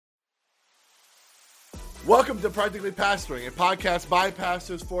Welcome to Practically Pastoring, a podcast by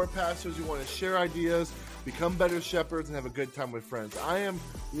pastors for pastors who want to share ideas, become better shepherds, and have a good time with friends. I am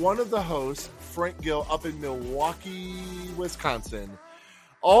one of the hosts, Frank Gill, up in Milwaukee, Wisconsin.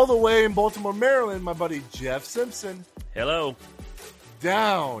 All the way in Baltimore, Maryland, my buddy Jeff Simpson. Hello.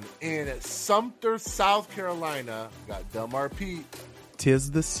 Down in Sumter, South Carolina, we got Delmar Pete.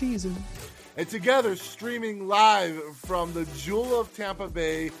 'Tis the season. And together, streaming live from the Jewel of Tampa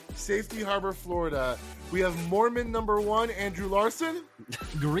Bay, Safety Harbor, Florida, we have Mormon number 1, Andrew Larson.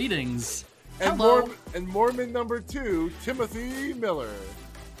 Greetings. And, Hello. Mormon number 2, Timothy Miller.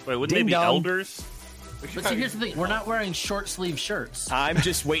 Wait, wouldn't they be elders? But see, here's the thing. We're not wearing short sleeve shirts. I'm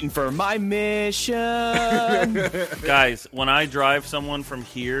just waiting for my mission. Guys, when I drive someone from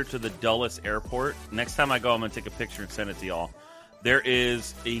here to the Dulles airport, next time I go, I'm going to take a picture and send it to y'all. There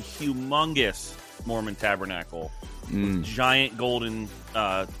is a humongous Mormon tabernacle with giant golden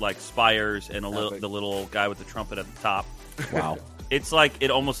spires and the little guy with the trumpet at the top. Wow. It's like,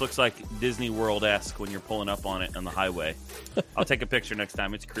 it almost looks like Disney World-esque when you're pulling up on it on the highway. I'll take a picture next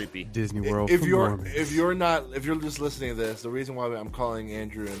time. It's creepy. Disney World. If for you're Mormons. if you're just listening to this, the reason why I'm calling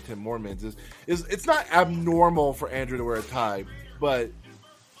Andrew and Tim Mormons is it's not abnormal for Andrew to wear a tie, but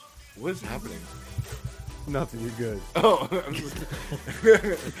what is happening? Nothing, you're good. Oh,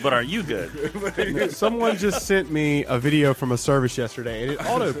 But are you good? Someone just sent me a video from a service yesterday, and it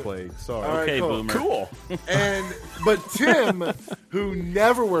autoplayed. Sorry. All right, Okay, cool. boomer. Cool. But Tim, who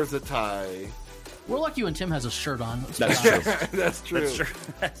never wears a tie, We're lucky when Tim has a shirt on. Let's be That's honest. true. that's true, That's true.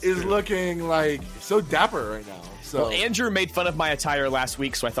 That's is true. looking like so dapper right now. So Well, Andrew made fun of my attire last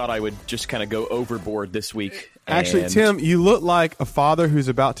week, so I thought I would just kind of go overboard this week. Actually, And Tim, you look like a father who's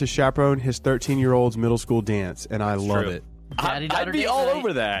about to chaperone his 13-year-old's middle school dance, and I love true. it. Daddy, I'd daughter, be date all night.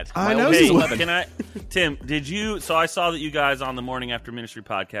 over that. I My know oldest you is would. 11. Can I, Tim? Did you? So I saw that you guys on the Morning After Ministry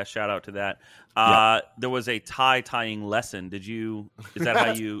podcast. Shout out to that. There was a tying lesson. Did you? Is that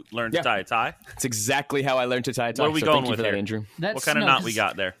how you learned to tie a tie? That's exactly how I learned to tie a tie. What are we so going thank you with for that, here? Andrew. That's, What kind of no, knot 'cause we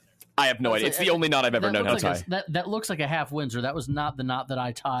got there? I have no idea. It's the only knot I've ever that known how to looks tie. like that looks like a half Windsor. That was not the knot that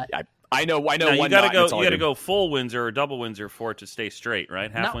I tied. I know No, one you knot. gotta go. That's all You I gotta do. go full Windsor or double Windsor for it to stay straight, right?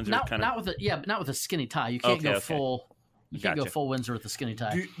 Half Windsor is kind of. Not with but not with a skinny tie. You can't go Okay. full. You can't go Gotcha. full Windsor with a skinny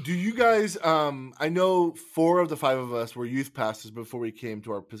tie. Do you guys? I know 4 of the 5 of us were youth pastors before we came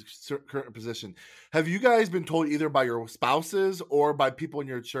to our current position. Have you guys been told either by your spouses or by people in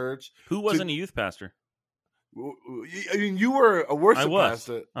your church? Who wasn't a youth pastor? I mean, you were a worship I was.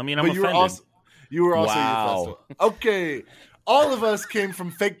 pastor. I mean, I'm but offended. you were also a Wow. youth pastor. Okay, all of us came from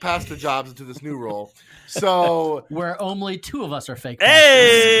fake pastor jobs into this new role. So Where only 2 of us are fake.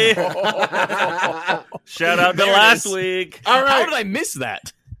 Hey! Shout out to There it last is. week. all How right. did I miss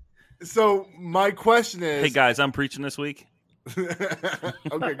that? So my question is, Hey guys, I'm preaching this week.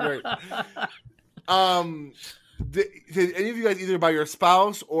 okay, great. Did any of you guys, either by your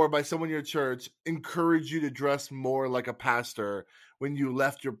spouse or by someone in your church, encourage you to dress more like a pastor when you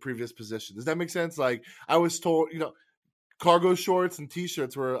left your previous position? Does that make sense? Like, I was told, cargo shorts and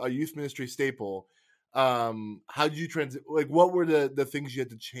t-shirts were a youth ministry staple. How did you transit? Like, what were the things you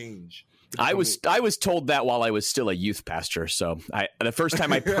had to change? I was told that while I was still a youth pastor. So the first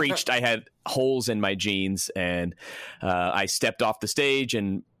time I preached, I had holes in my jeans, and I stepped off the stage,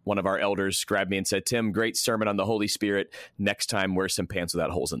 and one of our elders grabbed me and said, "Tim, great sermon on the Holy Spirit. Next time, wear some pants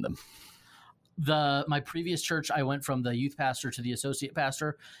without holes in them." My previous church, I went from the youth pastor to the associate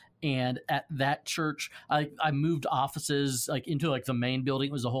pastor, and at that church, I moved offices into the main building.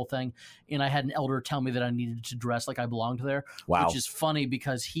 It was the whole thing, and I had an elder tell me that I needed to dress like I belonged there. Wow. Which is funny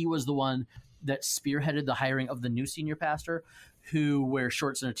because he was the one that spearheaded the hiring of the new senior pastor, who wears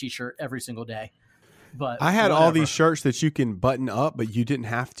shorts and a t-shirt every single day. But I had all whatever. these shirts that you can button up, but you didn't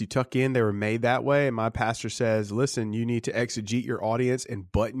have to tuck in. They were made that way. And my pastor says, listen, you need to exegete your audience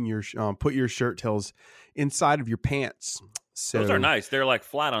and button your put your shirt tails inside of your pants. So, Those are nice. They're like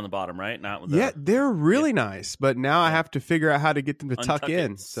flat on the bottom, right? Not with Yeah, they're really nice. But now I have to figure out how to get them to tuck Untuck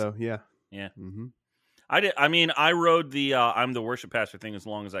in. it. So, yeah. Yeah. Mm-hmm. I did. I mean, I rode the I'm the worship pastor thing as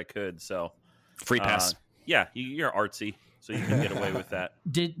long as I could. So Free pass. yeah, you're artsy, so you can get away with that.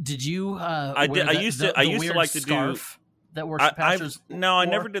 Did you? I did. I used to like to scarf that worship pastors. I wore?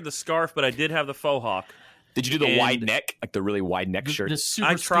 never did the scarf, but I did have the faux hawk. Did you do the and- wide neck, like the really wide neck shirt? The super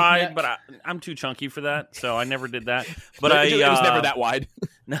I scoop tried, neck? but I'm too chunky for that, so I never did that. But it was never that wide.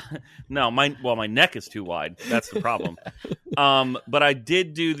 No, my neck is too wide. That's the problem. But I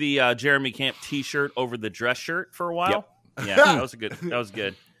did do the Jeremy Camp T-shirt over the dress shirt for a while. Yeah, that was good. That was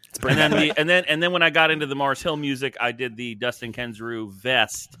good. And then when I got into the Mars Hill music, I did the Dustin Kensrue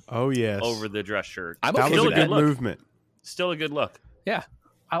vest Oh, yes. over the dress shirt. I'm That okay was Still a a with good good look. movement. Still a good look. Yeah,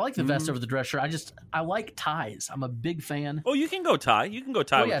 I like the vest over the dress shirt. I like ties. I'm a big fan. Oh, you can go tie. You can go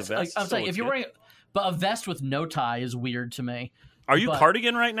tie with the vest. I'm saying if you're wearing, but a vest with no tie is weird to me. Are you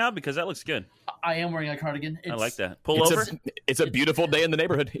cardigan right now? Because that looks good. I am wearing a cardigan. I like that. Pull over. It's a beautiful day in the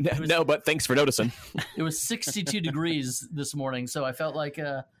neighborhood. No, but thanks for noticing. It was 62 degrees this morning, so I felt like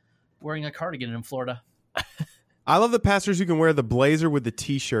wearing a cardigan in Florida. I love the pastors who can wear the blazer with the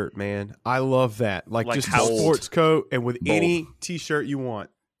T-shirt, man. I love that. Like just a House. sports coat and with any T-shirt you want.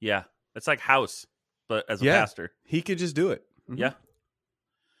 Yeah. It's like House, but as a pastor. He could just do it. Yeah.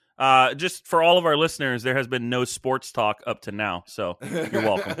 Just for all of our listeners, there has been no sports talk up to now, so you're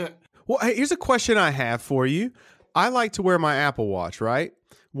welcome. Well, hey, here's a question I have for you. I like to wear my Apple Watch, right?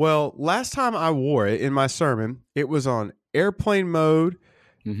 Well, last time I wore it in my sermon, it was on airplane mode.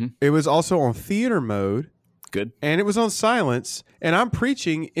 Mm-hmm. It was also on theater mode. Good. And it was on silence. And I'm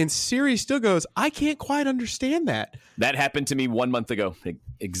preaching, and Siri still goes, I can't quite understand that. That happened to me 1 month ago.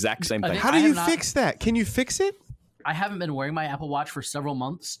 Exact same thing. How do you fix that? Can you fix it? I haven't been wearing my Apple Watch for several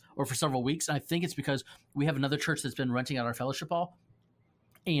months or for several weeks. And I think it's because we have another church that's been renting out our fellowship hall.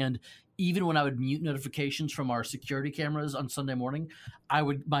 And even when I would mute notifications from our security cameras on Sunday morning, I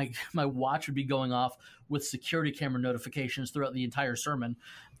would my watch would be going off with security camera notifications throughout the entire sermon.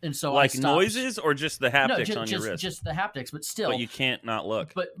 And so like noises or just the haptics on your wrist? Just the haptics, but still. But you can't not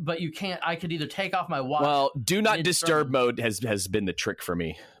look. But you can't. I could either take off my watch. Well, do not disturb mode has been the trick for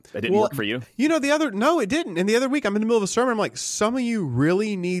me. That didn't work for you. You know, no, it didn't. And the other week, I'm in the middle of a sermon. I'm like, some of you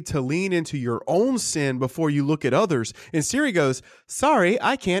really need to lean into your own sin before you look at others. And Siri goes, sorry,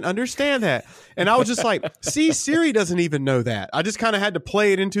 I can't understand that. And I was just like, see, Siri doesn't even know that. I just kind of had to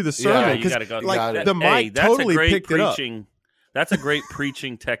play it into the sermon. Yeah, you gotta go. Like, the mic totally picked it up. That's a great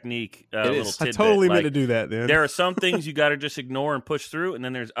preaching technique. Little tidbit. I totally meant to do that, then. There are some things you got to just ignore and push through, and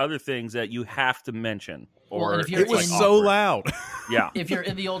then there's other things that you have to mention. It was so loud. Yeah. If you're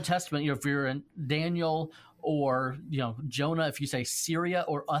in the Old Testament, if you're in Daniel or Jonah, if you say Syria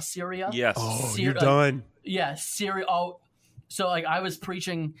or Assyria, yes, you're done. Syria. Oh, so like I was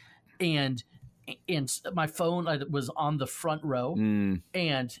preaching, and my phone was on the front row,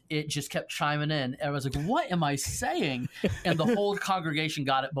 and it just kept chiming in. And I was like, "What am I saying?" And the whole congregation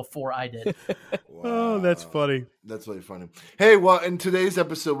got it before I did. Wow. Oh, that's funny. That's really funny. Hey, well, in today's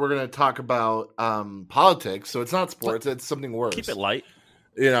episode, we're going to talk about politics. So it's not sports; it's something worse. Keep it light,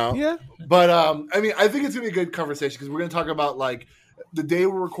 Yeah. But I mean, I think it's going to be a good conversation because we're going to talk about like the day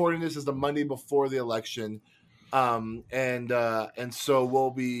we're recording this is the Monday before the election, and so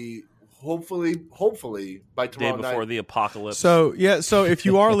we'll be. Hopefully by tomorrow day before night. the apocalypse. So if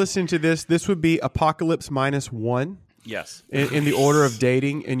you are listening to this, this would be apocalypse -1. Yes, in the order of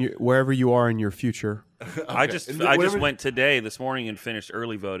dating and wherever you are in your future. Okay. I just went this morning and finished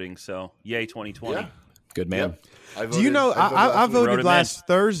early voting. So yay 2020. Yeah. Good man. Yep. Do you know I voted last in.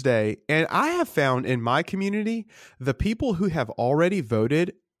 Thursday, and I have found in my community the people who have already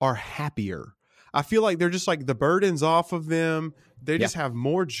voted are happier. I feel like they're just like the burden's off of them. They just have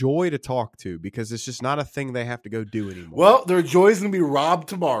more joy to talk to because it's just not a thing they have to go do anymore. Well, their joy's gonna be robbed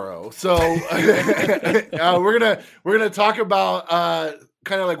tomorrow. So we're gonna talk about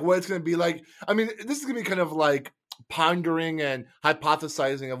kind of like what it's gonna be like. I mean, this is gonna be kind of like pondering and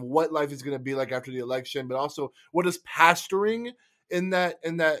hypothesizing of what life is gonna be like after the election, but also what is pastoring in that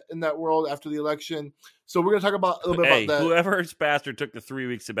world after the election. So we're gonna talk about a little bit about that. Whoever's pastor took the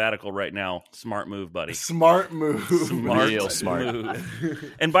 3-week sabbatical right now, smart move, buddy. Smart move. Real smart.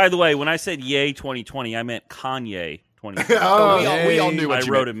 Move. And by the way, when I said yay 2020, I meant Kanye 2020. We all knew what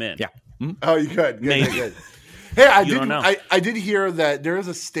you wrote meant. him in. Yeah. Mm-hmm. Oh, you good. Maybe. Good. Hey, I did hear that there is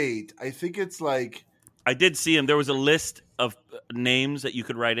a state. I think it's like I did see him. There was a list of names that you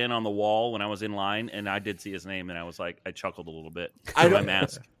could write in on the wall when I was in line, and I did see his name, and I was like, I chuckled a little bit. My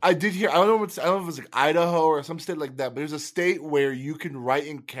mask. I did hear. I don't know if it was like Idaho or some state like that, but there's a state where you can write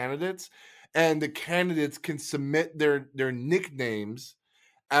in candidates, and the candidates can submit their nicknames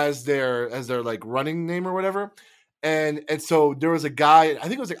as their like running name or whatever. And so there was a guy, I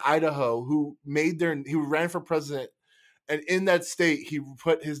think it was like Idaho, who he ran for president, and in that state he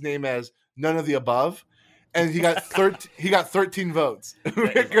put his name as none of the above. And he got 13 votes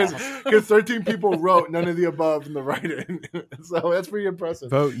because 13 people wrote none of the above in the write-in. So that's pretty impressive.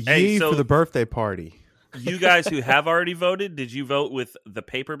 Vote for the birthday party. You guys who have already voted, did you vote with the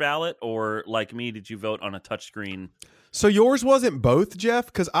paper ballot, or like me, did you vote on a touchscreen? So yours wasn't both, Jeff,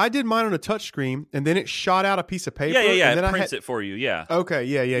 because I did mine on a touchscreen, and then it shot out a piece of paper. Yeah. And then it prints it for you. Yeah. Okay.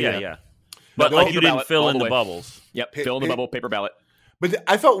 Yeah. But like you didn't ballot fill all in the the way. bubbles. Yep. Fill in the bubble, paper ballot. But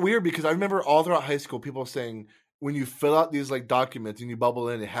I felt weird because I remember all throughout high school people saying when you fill out these like documents and you bubble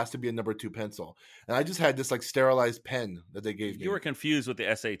in, it has to be a number 2 pencil. And I just had this like sterilized pen that they gave me. You were confused with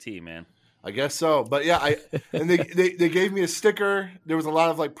the SAT, man. I guess so. But yeah, they gave me a sticker. There was a lot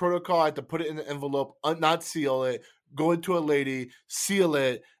of like protocol. I had to put it in the envelope, not seal it, go into a lady, seal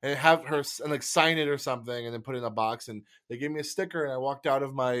it, and have her and like sign it or something, and then put it in a box. And they gave me a sticker, and I walked out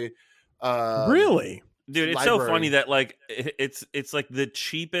of my really. Dude, it's library. so funny that like it's like the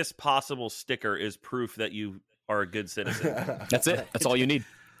cheapest possible sticker is proof that you are a good citizen. That's it. That's all you need.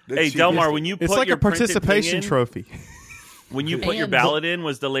 Hey, Delmar, when you put It's like your a participation trophy. When you put your And- ballot in,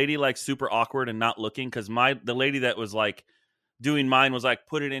 was the lady like super awkward and not looking? Because the lady that was like doing mine was like,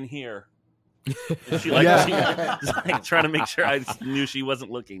 put it in here. And she like, Yeah. she was like trying to make sure I knew she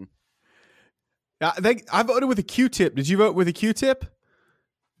wasn't looking. I voted with a Q-tip. Did you vote with a Q-tip?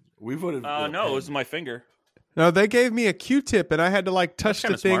 We voted. No, it was my finger. No, they gave me a Q-tip, and I had to like touch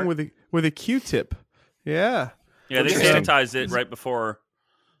That's the kinda thing smart. with a Q-tip. Yeah. Yeah, they Okay. sanitized it right before,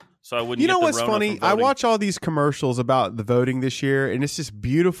 so I wouldn't. You get know the what's Rona funny? from I voting. watch all these commercials about the voting this year, and it's just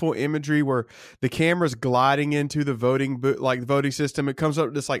beautiful imagery where the camera's gliding into the voting voting system. It comes up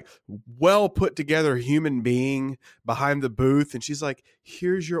with this like well put together human being behind the booth, and she's like,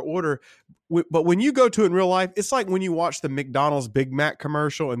 "Here's your order." But when you go to it in real life, it's like when you watch the McDonald's Big Mac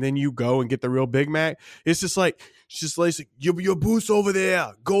commercial, and then you go and get the real Big Mac. It's just like she's like, "Your booth's over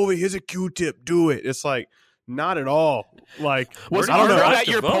there. Go over. Here's a Q-tip. Do it." It's like. Not at all. Like, Where did I don't you know. drive At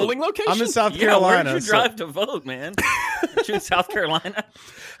to your vote? polling location? I'm in South Yeah, Carolina. where did you so- drive to vote, man? Aren't you in South Carolina?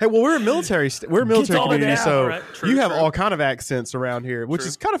 Hey, well, we're a military all community, down. so All right. True, you have true. all kind of accents around here, which True.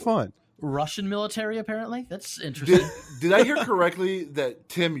 is kind of fun. Russian military, apparently. That's interesting. Did I hear correctly that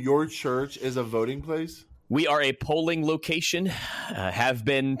Tim, your church is a voting place? We are a polling location, have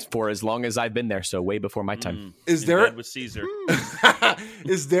been for as long as I've been there, so way before my time. Is In there bed with Caesar?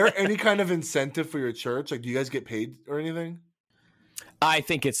 is there any kind of incentive for your church? Like, do you guys get paid or anything? I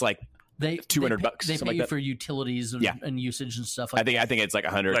think it's like They $200 pay- bucks, They something pay like you that. for utilities and, Yeah. and usage and stuff I like think it's like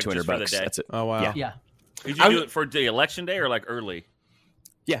 100 Like, 200 just for the bucks. day. That's it. Oh wow! Yeah. Yeah. Did you do it for the election day or like early?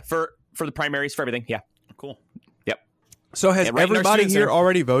 Yeah, for the primaries, for everything. Yeah. Cool. So has Yeah, right in our everybody student here center.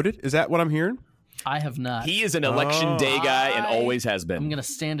 already voted? Is that what I'm hearing? I have not. He is an election day guy and always has I'm been. going to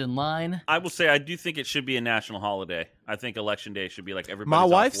stand in line. I will say I do think it should be a national holiday. I think election day should be like everybody. My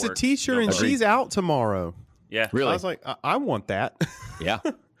wife's a teacher, and Agreed. she's out tomorrow. Yeah. Really? I was like, I want that. Yeah.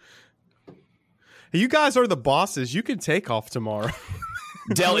 You guys are the bosses. You can take off tomorrow.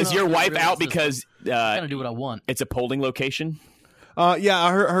 Del, is your No, wife really, out it's because I'm going to do what I want. it's a polling location? Yeah,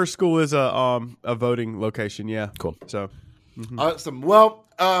 her school is a voting location. Yeah, Cool. So Awesome. Well,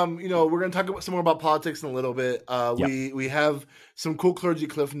 we're going to talk about some more about politics in a little bit. We have some cool clergy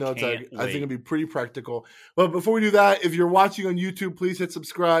cliff notes. I Can't think wait. it'll be pretty practical. But before we do that, if you're watching on YouTube, please hit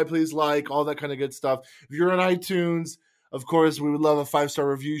subscribe, please like, all that kind of good stuff. If you're on iTunes, of course, we would love a 5-star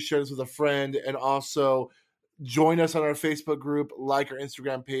review. Share this with a friend, and also join us on our Facebook group, like our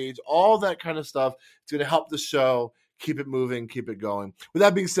Instagram page, all that kind of stuff. It's going to help the show. Keep it moving, keep it going. With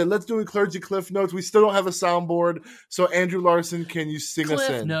that being said, let's do a clergy cliff notes. We still don't have a soundboard, so Andrew Larson, can you sing us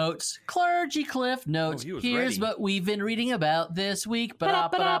Cliff in? notes, clergy cliff notes. he was Here's ready. what we've been reading about this week.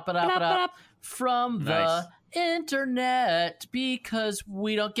 Ba-da-ba-da-ba-da-ba-da, from Nice. the internet, because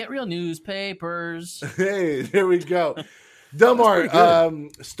we don't get real newspapers. Hey, there we go. Delmar,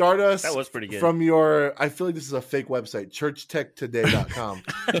 start us That was pretty good. from your, I feel like this is a fake website, churchtechtoday.com.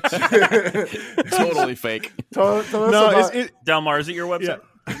 Totally fake. tell us no, about, Delmar, is it your website?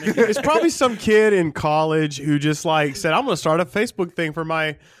 it's probably some kid in college who just like said, "I'm going to start a Facebook thing for our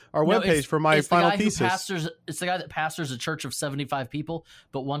No, webpage it's- for my it's the final guy who thesis." It's the guy that pastors a church of 75 people,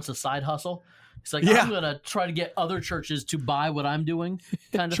 but wants a side hustle. He's like, Yeah. I'm going to try to get other churches to buy what I'm doing,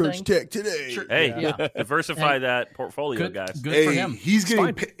 kind of Church thing. Tech Today. Church- Hey, Yeah. diversify Hey, that portfolio, Good, guys. good hey, for him. he's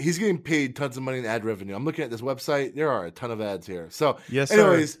getting paid tons of money in ad revenue. I'm looking at this website. There are a ton of ads here. So, Yes, sir.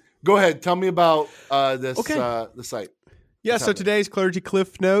 anyways, go ahead. Tell me about this Okay. the site. Yeah, What's so happening? today's clergy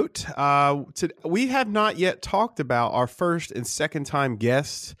cliff note. We have not yet talked about our first and second time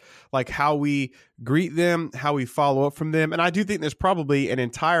guests, like how we greet them, how we follow up from them. And I do think there's probably an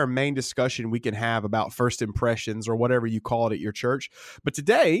entire main discussion we can have about first impressions or whatever you call it at your church. But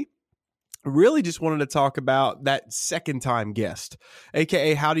today, I really just wanted to talk about that second time guest,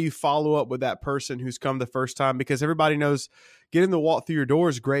 aka how do you follow up with that person who's come the first time? Because everybody knows getting the walk through your door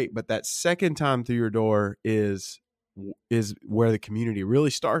is great, but that second time through your door is where the community really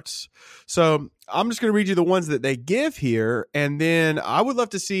starts. So I'm just going to read you the ones that they give here. And then I would love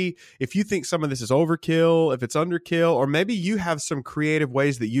to see if you think some of this is overkill, if it's underkill, or maybe you have some creative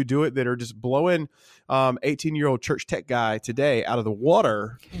ways that you do it that are just blowing 18-year-old church tech guy today out of the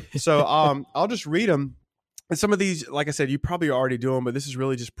water. So I'll just read them. And some of these, like I said, you probably already do them, but this is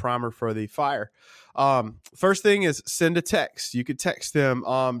really just primer for the fire. First thing is send a text. You could text them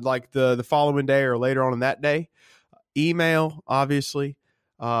like the following day or later on in that day. Email, obviously.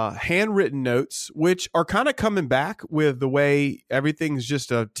 Handwritten notes, which are kind of coming back with the way everything's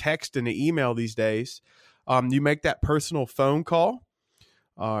just a text and an email these days. You make that personal phone call.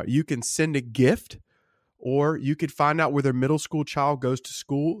 You can send a gift. Or you could find out where their middle school child goes to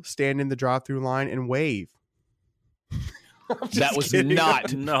school, stand in the drive-through line, and wave. That was kidding.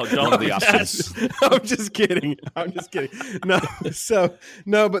 not No, don't the options. I'm just kidding.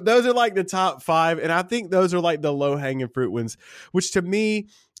 No, but those are like the top 5. And I think those are like the low-hanging fruit ones, which to me,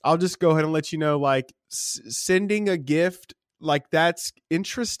 I'll just go ahead and let you know, like sending a gift, like that's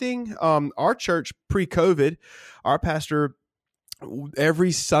interesting. Our church pre-COVID, our pastor,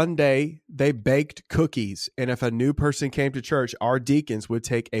 every Sunday they baked cookies, and if a new person came to church, our deacons would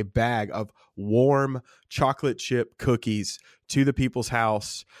take a bag of warm chocolate chip cookies to the people's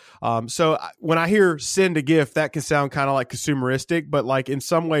house. So when I hear send a gift, that can sound kind of like consumeristic, but like in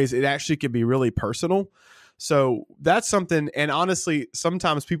some ways it actually can be really personal. So that's something. And honestly,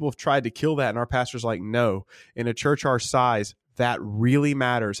 sometimes people have tried to kill that, and our pastor's like, no, in a church our size, that really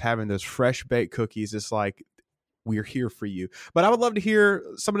matters. Having those fresh baked cookies, it's like, we're here for you. But I would love to hear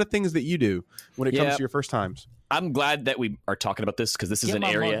some of the things that you do when it comes to your first times. I'm glad that we are talking about this because this is Get an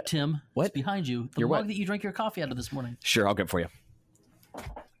my area. mug, Tim. What? It's behind you. The mug that you drank your coffee out of this morning. Sure, I'll get it for you.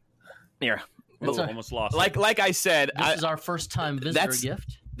 Here. Almost lost. Like I said, This is our first time visitor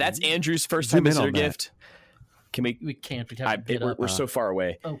gift. That's Andrew's first time Zoom in visitor on that. gift. Can we? We can't. We have to get up. We're so far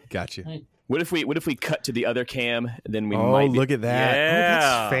away. Oh, Gotcha. hey. What if we cut to the other cam? Then we Oh, might. look at that. Yeah. Oh,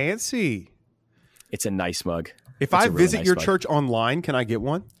 that's fancy. It's a nice mug. If That's I a really visit nice your mug. church online, can I get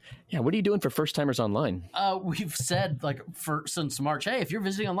one? Yeah. What are you doing for first timers online? We've said like since March, hey, if you're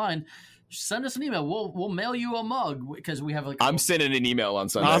visiting online, send us an email. We'll mail you a mug because we have like. I'm sending an email on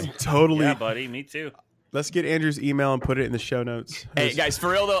Sunday. I'm totally. Yeah, buddy. Me too. Let's get Andrew's email and put it in the show notes. Hey guys, for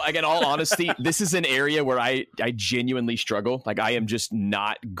real though, again, all honesty, this is an area where I genuinely struggle. Like I am just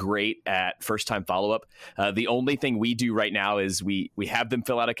not great at first time follow up. The only thing we do right now is we have them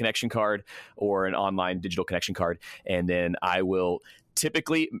fill out a connection card or an online digital connection card, and then I will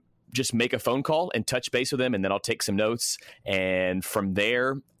typically just make a phone call and touch base with them, and then I'll take some notes. And from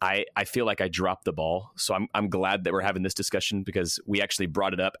there, I feel like I dropped the ball. So I'm glad that we're having this discussion because we actually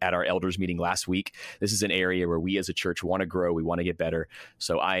brought it up at our elders meeting last week. This is an area where we as a church want to grow. We want to get better.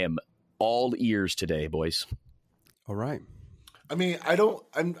 So I am all ears today, boys. All right. I mean,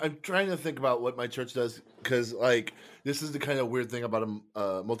 I'm trying to think about what my church does because, like, this is the kind of weird thing about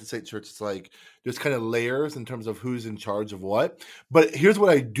a multi-state church. It's like there's kind of layers in terms of who's in charge of what. But here's what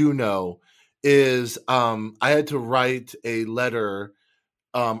I do know is I had to write a letter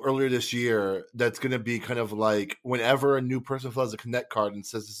earlier this year that's going to be kind of like whenever a new person fills a Connect card and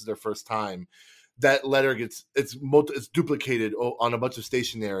says this is their first time, that letter gets it's duplicated on a bunch of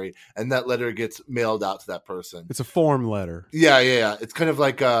stationery, and that letter gets mailed out to that person. It's a form letter. Yeah. It's kind of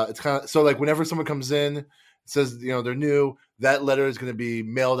like so like whenever someone comes in, says they're new, that letter is going to be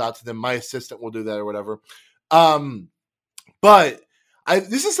mailed out to them. My assistant will do that or whatever. But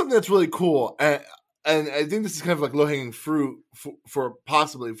this is something that's really cool, and I think this is kind of like low hanging fruit for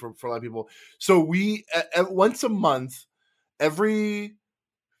possibly for a lot of people. So we once a month, every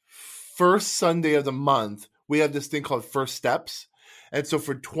first Sunday of the month, we have this thing called First Steps. And so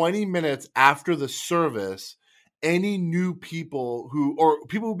for 20 minutes after the service, any new people who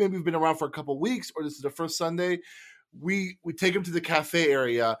maybe have been around for a couple of weeks, or this is the first Sunday, we take them to the cafe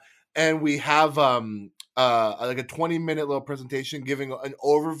area and we have like a 20-minute little presentation giving an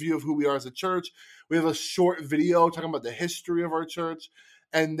overview of who we are as a church. We have a short video talking about the history of our church.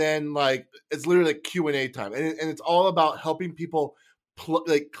 And then like it's literally like Q&A time. And it's all about helping people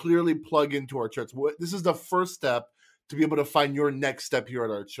clearly plug into our church. This is the first step to be able to find your next step here at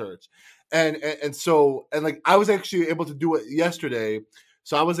our church. And so like I was actually able to do it yesterday.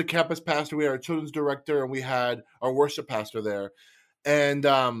 So I was a campus pastor, we had our children's director, and we had our worship pastor there. And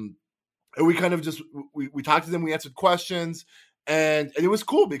we kind of just we talked to them, we answered questions, and it was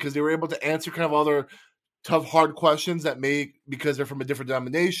cool because they were able to answer kind of all their tough, hard questions because they're from a different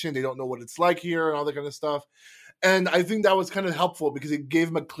denomination, they don't know what it's like here and all that kind of stuff. And I think that was kind of helpful because it gave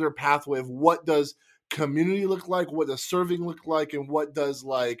them a clear pathway of what does community look like, what does serving look like, and what does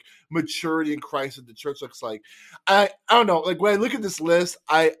like maturity in Christ at the church looks like. I don't know. Like when I look at this list,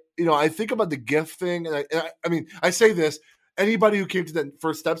 I think about the gift thing, and I mean I say this: anybody who came to the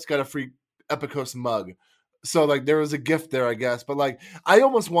First Steps got a free Epicos mug. So like there was a gift there, I guess. But like I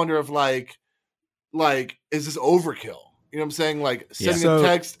almost wonder if like is this overkill? You know what I'm saying? Like sending a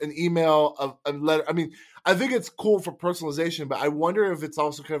text, an email, a letter. I mean, I think it's cool for personalization, but I wonder if it's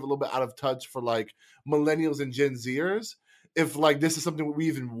also kind of a little bit out of touch for like millennials and Gen Zers. If like this is something we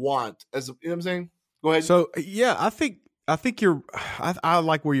even want, as you know what I'm saying. Go ahead. So yeah, I think I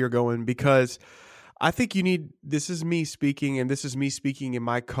like where you're going, because I think you need. This is me speaking, and this is me speaking in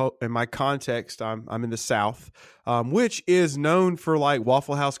my context. I'm in the South, which is known for like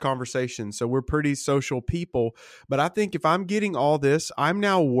Waffle House conversations. So we're pretty social people. But I think if I'm getting all this, I'm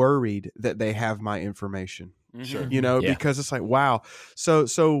now worried that they have my information. Sure. You know, because it's like, wow. So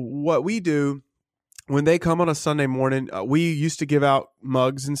what we do when they come on a Sunday morning, we used to give out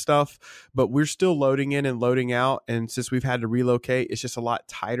mugs and stuff, but we're still loading in and loading out. And since we've had to relocate, it's just a lot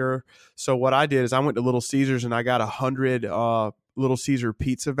tighter. So what I did is I went to Little Caesars and I got 100 Little Caesar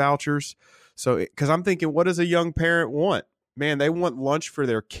pizza vouchers. So, because I'm thinking, what does a young parent want? Man, they want lunch for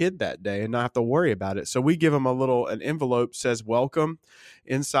their kid that day and not have to worry about it. So we give them an envelope, says welcome.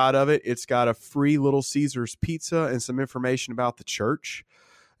 Inside of it, it's got a free Little Caesars pizza and some information about the church.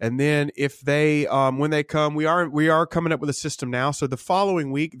 And then if they, when they come, we are coming up with a system now. So the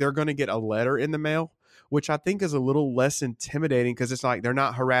following week, they're going to get a letter in the mail, which I think is a little less intimidating, because it's like they're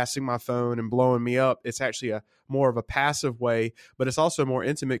not harassing my phone and blowing me up. It's actually a more of a passive way, but it's also more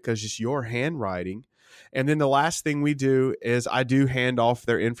intimate because it's your handwriting. And then the last thing we do is I do hand off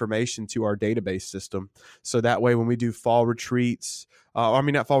their information to our database system. So that way, when we do fall retreats,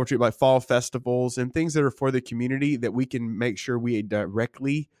 not fall retreat, like fall festivals and things that are for the community, that we can make sure we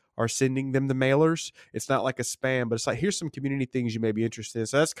directly are sending them the mailers. It's not like a spam, but it's like, here's some community things you may be interested in.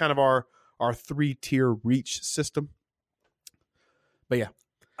 So that's kind of our 3-tier reach system. But yeah.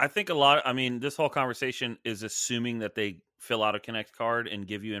 I think this whole conversation is assuming that they fill out a Connect card and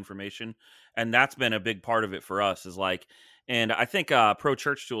give you information. And that's been a big part of it for us, is like, and I think Pro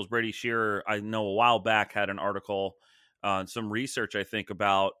Church Tools, Brady Shearer, I know a while back had an article, some research, I think,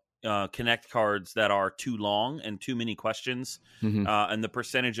 about Connect cards that are too long and too many questions. Mm-hmm. And the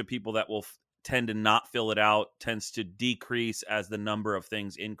percentage of people that will tend to not fill it out tends to decrease as the number of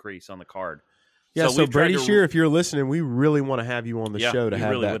things increase on the card. Yeah, so Brady Shearer, if you're listening, we really want to have you on the show to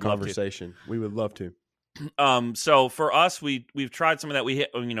have that conversation. We would love to. So for us, we've tried some of that.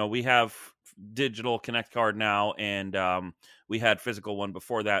 We have digital Connect card now, and we had physical one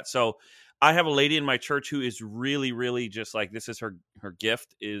before that. So I have a lady in my church who is really, really just like, this is her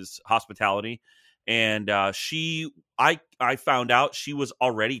gift is hospitality. And I found out she was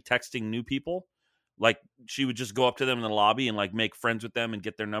already texting new people. Like, she would just go up to them in the lobby and like make friends with them and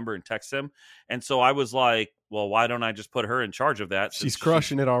get their number and text them. And so I was like, well, why don't I just put her in charge of that? She's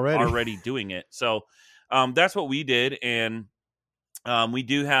crushing it already doing it. So that's what we did. And we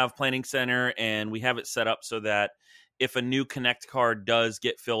do have Planning Center, and we have it set up so that if a new Connect card does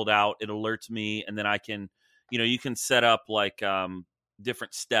get filled out, it alerts me, and then I can, you can set up like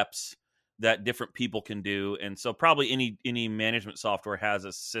different steps that different people can do. And so probably any management software has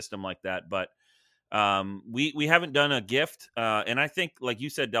a system like that. But we haven't done a gift. And I think, like you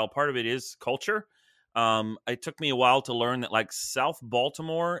said, Del, part of it is culture. It took me a while to learn that, like, South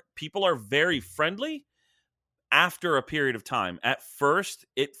Baltimore, people are very friendly after a period of time. At first,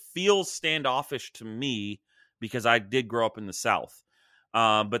 it feels standoffish to me because I did grow up in the South.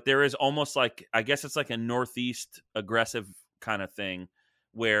 But there is almost like, I guess it's like a Northeast aggressive kind of thing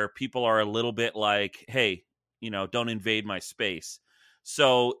where people are a little bit like, hey, don't invade my space.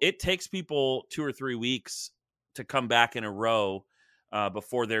 So it takes people 2 or 3 weeks to come back in a row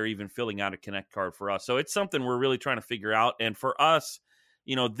before they're even filling out a Connect card for us. So it's something we're really trying to figure out. And for us,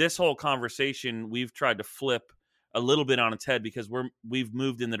 this whole conversation, we've tried to flip a little bit on its head, because we've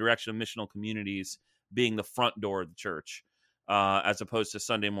moved in the direction of missional communities being the front door of the church, as opposed to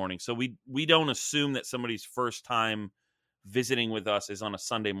Sunday morning. So we don't assume that somebody's first time visiting with us is on a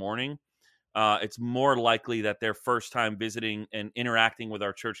Sunday morning. It's more likely that their first time visiting and interacting with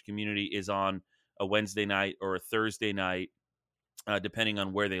our church community is on a Wednesday night or a Thursday night, depending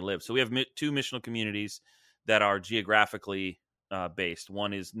on where they live. So we have 2 missional communities that are geographically based.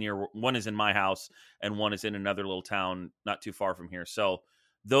 One is in my house, and one is in another little town not too far from here. So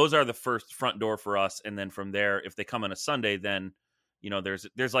those are the first front door for us. And then from there, if they come on a Sunday, then,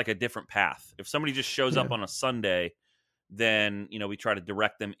 there's like a different path. If somebody just shows up on a Sunday, then, we try to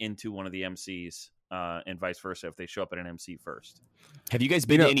direct them into one of the MCs, and vice versa if they show up at an MC first. Have you guys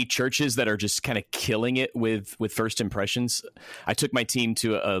been to any churches that are just kind of killing it with first impressions? I took my team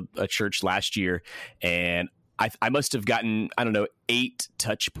to a church last year, and I must have gotten, 8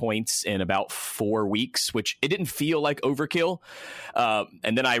 touch points in about 4 weeks, which it didn't feel like overkill.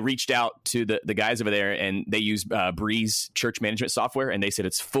 And then I reached out to the guys over there, and they use Breeze church management software, and they said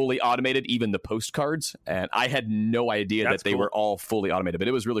it's fully automated, even the postcards. And I had no idea that they were all fully automated, but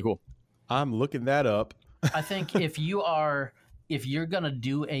it was really cool. I'm looking that up. I think if you're gonna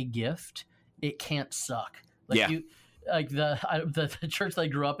do a gift, it can't suck. Like Yeah. the church that I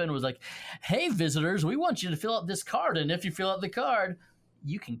grew up in was like, "Hey, visitors, we want you to fill out this card, and if you fill out the card,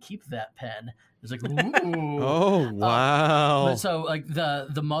 you can keep that pen." It's like, ooh. Oh wow! But so like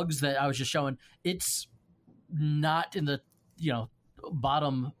the mugs that I was just showing, it's not in the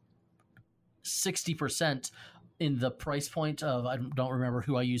bottom 60% in the price point of, I don't remember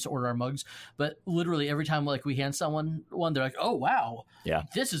who I used to order our mugs, but literally every time like we hand someone one, they're like, "Oh wow, Yeah.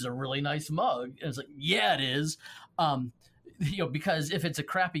 this is a really nice mug." And it's like, yeah, it is. Because if it's a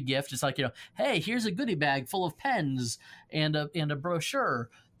crappy gift, it's like, hey, here's a goodie bag full of pens and a brochure.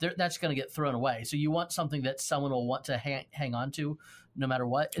 That's going to get thrown away. So you want something that someone will want to hang on to no matter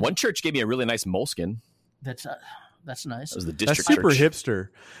what. One church gave me a really nice moleskin. That's nice. That was the That's district super church. hipster.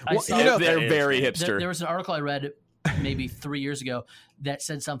 I Well, saw- you know, They're very hipster. There was an article I read maybe 3 years ago that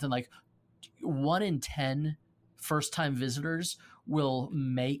said something like 1 in 10 first-time visitors will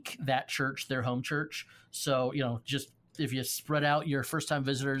make that church their home church. So, just if you spread out your first-time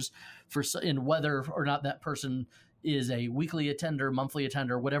visitors in whether or not that person is a weekly attender, monthly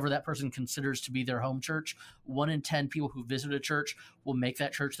attender, whatever that person considers to be their home church, 1 in 10 people who visit a church will make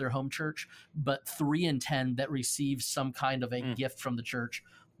that church their home church, but 3 in 10 that receive some kind of a gift from the church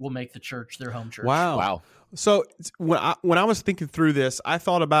will make the church their home church. Wow. So when I was thinking through this, I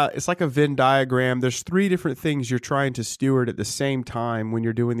thought about, it's like a Venn diagram. There's 3 different things you're trying to steward at the same time when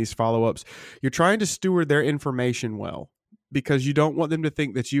you're doing these follow-ups. You're trying to steward their information well, because you don't want them to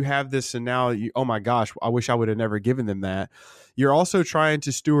think that you have this and now oh my gosh, I wish I would have never given them that. You're also trying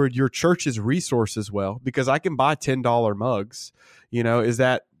to steward your church's resources well, because I can buy $10 mugs. Is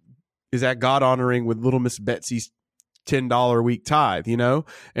that God honoring with Little Miss Betsy's $10 a week tithe,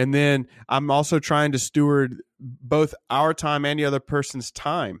 And then I'm also trying to steward both our time and the other person's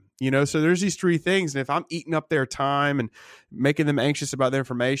time, So there's these 3 things. And if I'm eating up their time and making them anxious about their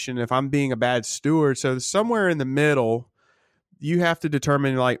information, if I'm being a bad steward, so somewhere in the middle, you have to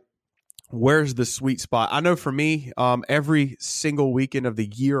determine, like, where's the sweet spot. I know for me, every single weekend of the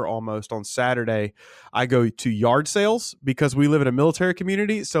year, almost on Saturday, I go to yard sales because we live in a military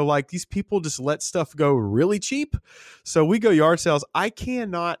community. So like, these people just let stuff go really cheap. So we go yard sales. I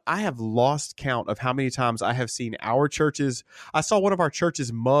have lost count of how many times I have seen our churches. I saw one of our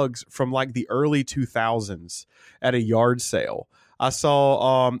church's mugs from like the early 2000s at a yard sale. I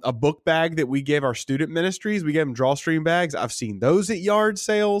saw a book bag that we gave our student ministries. We gave them drawstring bags. I've seen those at yard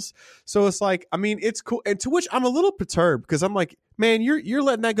sales. So it's like, I mean, it's cool. And to which I'm a little perturbed, because I'm like, man, you're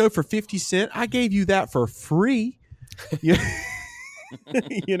letting that go for 50 cents. I gave you that for free.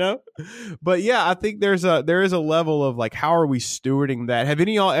 But yeah, I think there is a level of like, how are we stewarding that? Have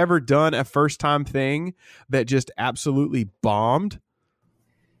any of y'all ever done a first time thing that just absolutely bombed?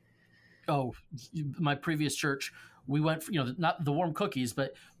 Oh, my previous church, we went for, not the warm cookies,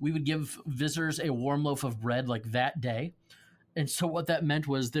 but we would give visitors a warm loaf of bread like that day. And so what that meant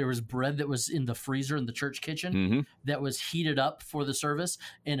was there was bread that was in the freezer in the church kitchen that was heated up for the service.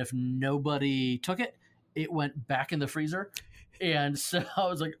 And if nobody took it, it went back in the freezer. And so I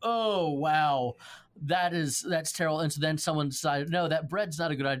was like, oh, wow, that's terrible. And so then someone decided, no, that bread's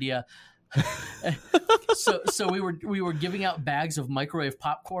not a good idea. So we were giving out bags of microwave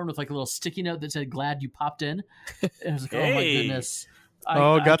popcorn with like a little sticky note that said "Glad you popped in." And I was like, "Oh my goodness!"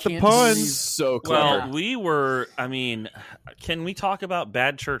 Got the puns. So clever. Well, can we talk about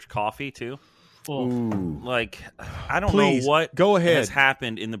bad church coffee too? Like, I don't know what go ahead. has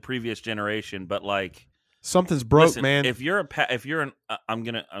happened in the previous generation, but like, something's broke, listen, man. If you're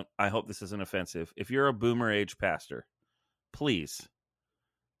I hope this isn't offensive. If you're a boomer age pastor, please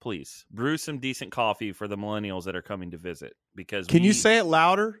brew some decent coffee for the millennials that are coming to visit. Because can you say it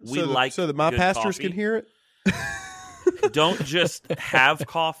louder so that my pastors coffee. can hear it? Don't just have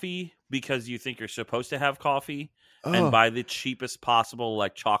coffee because you think you're supposed to have coffee and buy the cheapest possible,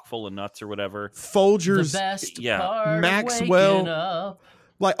 like chock full of nuts or whatever. Folgers, the best part Maxwell. of waking up.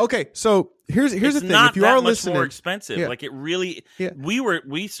 Like, okay, so here's the thing. Not if you are that much listening, more expensive. Yeah. Like, it really. Yeah. We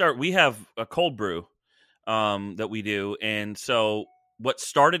have a cold brew that we do, and so what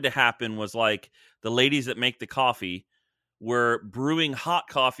started to happen was like the ladies that make the coffee were brewing hot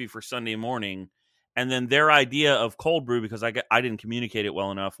coffee for Sunday morning, and then their idea of cold brew, because I didn't communicate it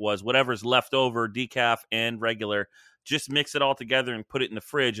well enough, was whatever's left over, decaf and regular, just mix it all together and put it in the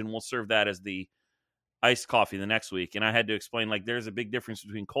fridge, and we'll serve that as the iced coffee the next week. And I had to explain, like, there's a big difference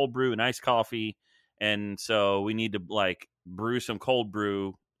between cold brew and iced coffee, and so we need to like brew some cold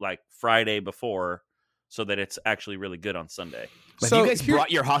brew like Friday before, so that it's actually really good on Sunday. Have So you guys here-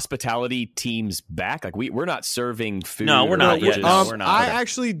 brought your hospitality teams back? Like we're not serving food. No, we're or not which yet. is- No, we're not. I Okay.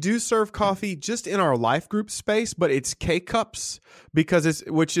 actually do serve coffee just in our life group space, but it's K cups because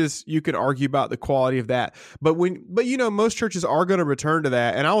you could argue about the quality of that. But most churches are going to return to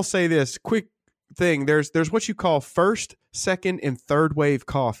that. And I will say this quick thing. There's what you call first, second, and third wave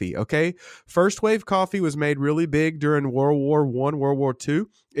coffee. Okay. First wave coffee was made really big during World War I, World War II.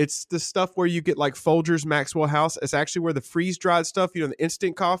 It's the stuff where you get like Folgers, Maxwell House. It's actually where the freeze dried stuff, the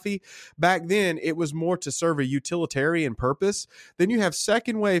instant coffee. Back then, it was more to serve a utilitarian purpose. Then you have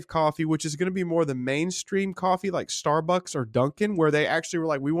second wave coffee, which is going to be more the mainstream coffee like Starbucks or Dunkin', where they actually were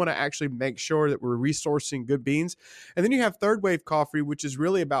like, we want to actually make sure that we're resourcing good beans. And then you have third wave coffee, which is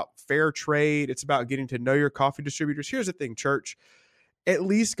really about fair trade. It's about getting to know your coffee distributors. Here's the thing, church. At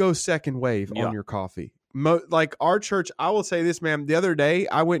least go second wave Yeah. on your coffee. Like our church, I will say this, man. The other day,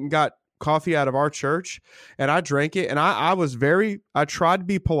 I went and got coffee out of our church and I drank it. And I tried to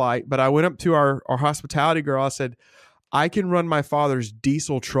be polite, but I went up to our hospitality girl. I said, I can run my father's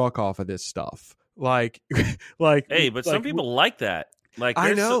diesel truck off of this stuff. Like, Hey, but some people like that. Like,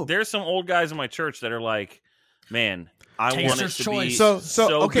 I know. There's some old guys in my church that are like, man, I want it Taster's to choice. be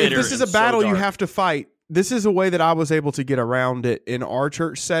So okay, bitter this is and a battle so you dark. have to fight. This is a way that I was able to get around it in our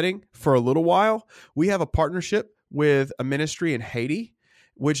church setting for a little while. We have a partnership with a ministry in Haiti,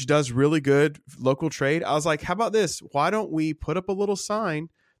 which does really good local trade. I was like, how about this? Why don't we put up a little sign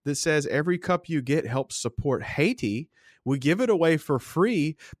that says every cup you get helps support Haiti? We give it away for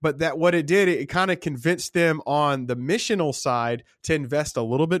free, but what it did, it kind of convinced them on the missional side to invest a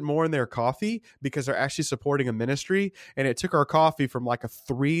little bit more in their coffee because they're actually supporting a ministry. And it took our coffee from like a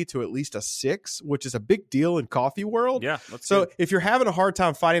 3 to at least a 6, which is a big deal in coffee world. Yeah. That's So good. if you're having a hard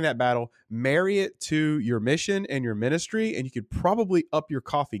time fighting that battle, marry it to your mission and your ministry, and you could probably up your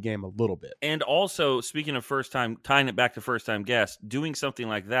coffee game a little bit. And also, speaking of first time, tying it back to first time guests, doing something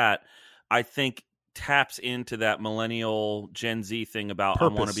like that, I think taps into that millennial Gen Z thing about I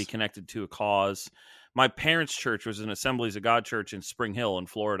want to Purpose. be connected to a cause. My parents' church was an Assemblies of God church in Spring Hill in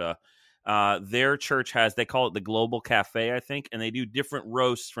Florida. Their church they call it the Global Cafe, I think, and they do different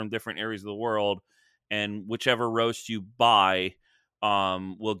roasts from different areas of the world. And whichever roast you buy,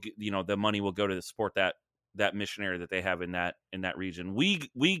 the money will go to support that missionary that they have in that region.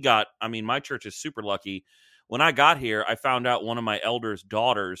 We got, my church is super lucky. When I got here, I found out one of my elders'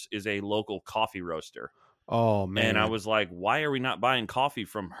 daughters is a local coffee roaster. Oh, man. And I was like, why are we not buying coffee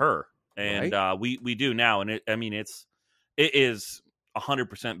from her? And we do now. And it is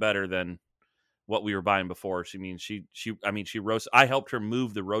 100% better than what we were buying before. She roasts. I helped her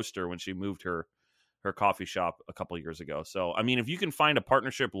move the roaster when she moved her coffee shop a couple of years ago. So, if you can find a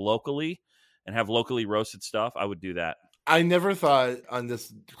partnership locally and have locally roasted stuff, I would do that. I never thought on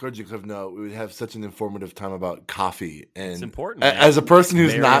this Clergy Cliff note we would have such an informative time about coffee. And It's important, man. as a person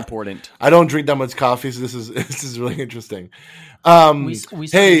who's Very not important. I don't drink that much coffee, so this is really interesting. We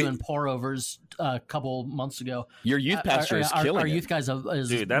started hey, doing pour overs a couple months ago. Your youth pastor is Our killing it. youth guys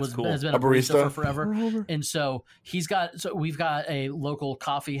Dude, that's cool. has been A a barista barista? for forever, and so we've got a local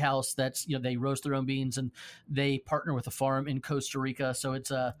coffee house that's they roast their own beans and they partner with a farm in Costa Rica. So it's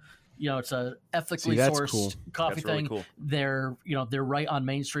a ethically that's sourced cool. coffee That's really thing. cool. They're right on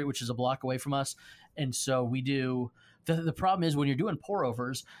Main Street, which is a block away from us, and so we do. The problem is when you're doing pour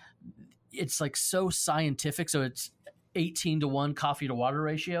overs, it's like so scientific. So it's 18-to-1 coffee to water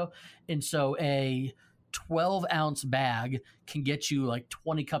ratio. And so a 12-ounce bag can get you like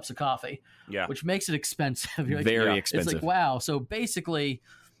 20 cups of coffee, Yeah. which makes it expensive. You're like, Very yeah, expensive. It's like, wow. So basically,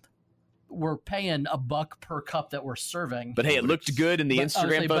 we're paying $1 per cup that we're serving. But hey, it looked good in the But I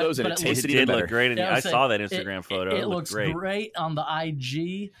would Instagram say, photos, but and it it It tasted did even look better. great. Yeah, I was saw that saying, Instagram photo. It looked looks great. on the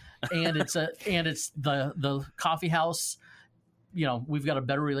IG, and it's the coffee house. We've got a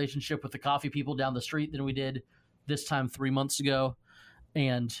better relationship with the coffee people down the street than we did this time 3 months ago,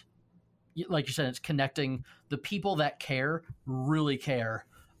 and like you said, it's connecting the people that really care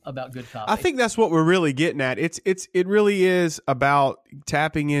about good coffee. I think that's what we're really getting at. It really is about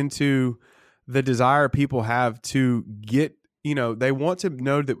tapping into the desire people have to get, they want to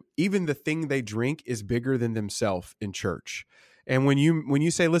know that even the thing they drink is bigger than themselves in church. And when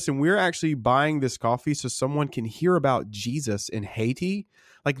you say, listen, we're actually buying this coffee so someone can hear about Jesus in Haiti,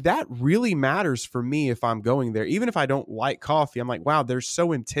 like that really matters for me if I'm going there. Even if I don't like coffee, I'm like, wow, they're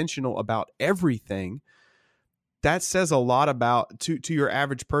so intentional about everything. That says a lot about to your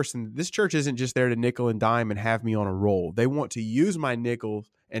average person. This church isn't just there to nickel and dime and have me on a roll. They want to use my nickels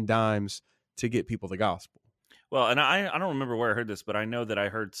and dimes to get people the gospel. Well, and I don't remember where I heard this, but I know that I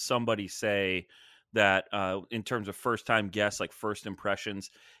heard somebody say that in terms of first time guests, like first impressions,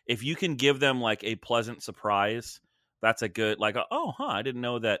 if you can give them like a pleasant surprise, that's a good, like, I didn't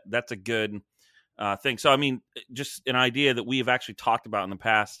know that. That's a good thing. So, I mean, just an idea that we've actually talked about in the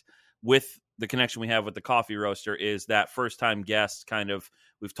past with the connection we have with the coffee roaster is that first time guest kind of,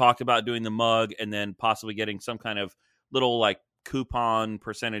 we've talked about doing the mug and then possibly getting some kind of little like coupon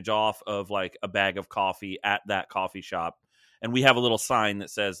percentage off of like a bag of coffee at that coffee shop. And we have a little sign that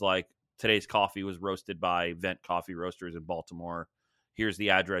says like, today's coffee was roasted by Vent Coffee Roasters in Baltimore. Here's the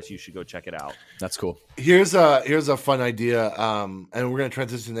address. You should go check it out. That's cool. Here's a fun idea. And we're going to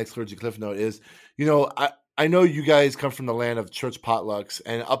transition to the next Clergy Cliff Note is, I know you guys come from the land of church potlucks,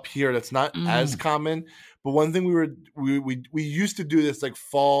 and up here that's not as common. But one thing we used to do this like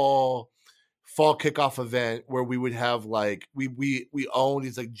fall kickoff event where we would have like we own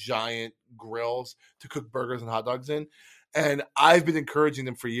these like giant grills to cook burgers and hot dogs in, and I've been encouraging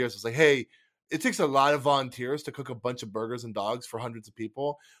them for years. It's like, hey, it takes a lot of volunteers to cook a bunch of burgers and dogs for hundreds of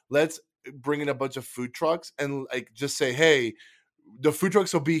people. Let's bring in a bunch of food trucks and like just say, hey, the food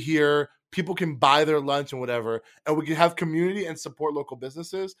trucks will be here. People can buy their lunch and whatever, and we can have community and support local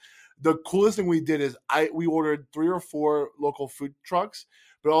businesses. The coolest thing we did is we ordered 3 or 4 local food trucks,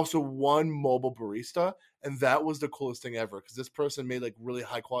 but also 1 mobile barista, and that was the coolest thing ever because this person made like really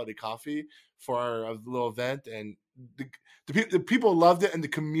high quality coffee for our little event, and the people loved it, and the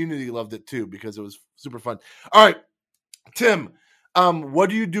community loved it too because it was super fun. All right, Tim, what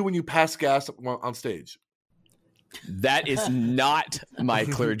do you do when you pass gas on stage? That is not my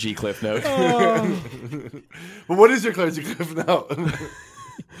Clergy Cliff Note. Well, what is your Clergy Cliff Note?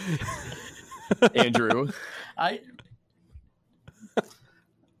 Andrew.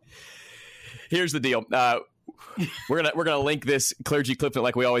 Here's the deal. We're gonna link this Clergy Cliff Note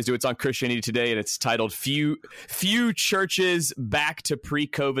like we always do. It's on Christianity Today, and it's titled "Few Churches Back to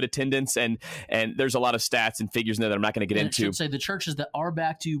Pre-COVID Attendance," and there's a lot of stats and figures in there that I'm not going to get into. It should say the churches that are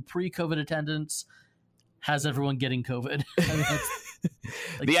back to pre-COVID attendance. Has everyone getting COVID?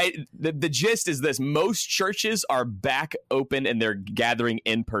 I mean, the gist is this: most churches are back open and they're gathering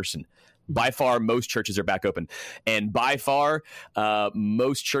in person. By far, most churches are back open. And by far,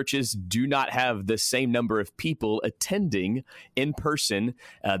 most churches do not have the same number of people attending in person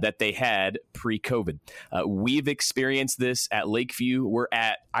that they had pre-COVID. We've experienced this at Lakeview. We're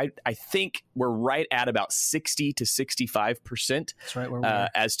at, I think we're right at about 60 to 65%. That's right, where we were.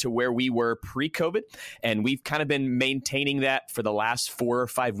 As to where we were pre-COVID. And we've kind of been maintaining that for the last 4 or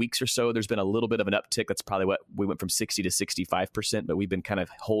 5 weeks or so. There's been a little bit of an uptick. That's probably what we went from 60 to 65%, but we've been kind of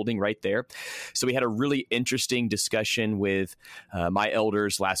holding right there. So we had a really interesting discussion with my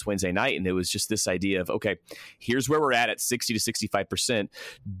elders last Wednesday night, and it was just this idea of, okay, here's where we're at 60 to 65%.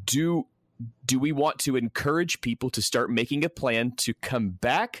 Do we want to encourage people to start making a plan to come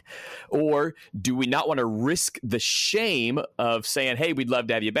back, or do we not want to risk the shame of saying, hey, we'd love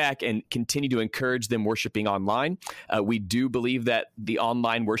to have you back, and continue to encourage them worshiping online? We do believe that the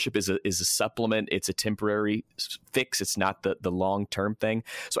online worship is a supplement. It's a temporary fix. It's not the long-term thing.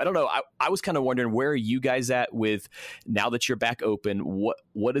 So I don't know. I was kind of wondering, where are you guys at with, now that you're back open,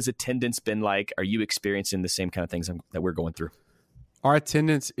 what has attendance been like? Are you experiencing the same kind of things that we're going through? Our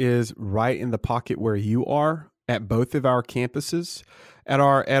attendance is right in the pocket where you are at both of our campuses. At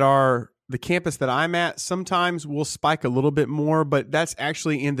the campus that I'm at, sometimes we'll spike a little bit more, but that's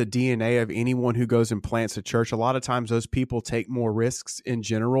actually in the DNA of anyone who goes and plants a church. A lot of times those people take more risks in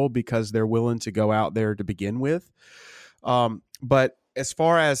general because they're willing to go out there to begin with. But as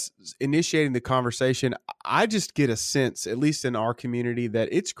far as initiating the conversation, I just get a sense, at least in our community, that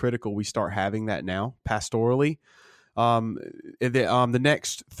it's critical we start having that now pastorally. The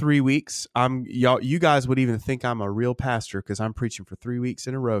next 3 weeks, you guys would even think I'm a real pastor because I'm preaching for 3 weeks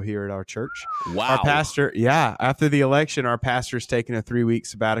in a row here at our church. Wow. Our pastor, after the election, our pastor's taking a 3-week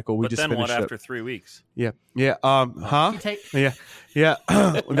sabbatical. But then what after 3 weeks? Yeah. Then I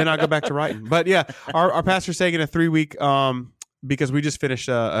go back to writing. But yeah, our pastor's taking a 3-week because we just finished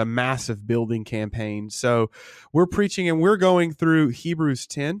a massive building campaign. So we're preaching and we're going through Hebrews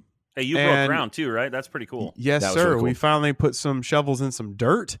 10. Hey, you broke ground too, right? That's pretty cool. Yes, sir. Really cool. We finally put some shovels in some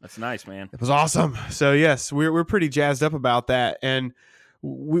dirt. That's nice, man. It was awesome. So yes, we're pretty jazzed up about that. And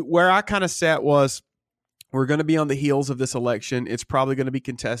where I kind of sat was, we're going to be on the heels of this election. It's probably going to be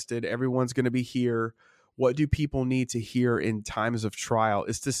contested. Everyone's going to be here. What do people need to hear in times of trial?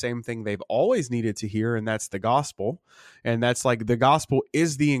 It's the same thing they've always needed to hear, and that's the gospel. And that's like, the gospel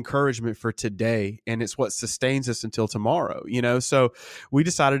is the encouragement for today, and it's what sustains us until tomorrow, So we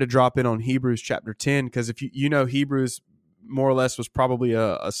decided to drop in on Hebrews chapter 10, because if you know Hebrews, more or less was probably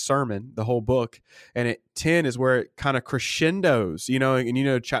a sermon, the whole book. And at 10 is where it kind of crescendos,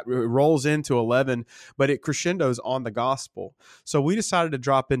 it rolls into 11, but it crescendos on the gospel. So we decided to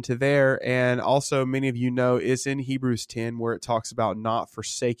drop into there. And also, many of you know, it's in Hebrews 10 where it talks about not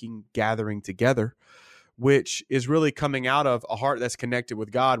forsaking gathering together, which is really coming out of a heart that's connected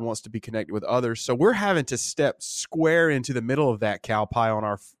with God, wants to be connected with others. So we're having to step square into the middle of that cow pie on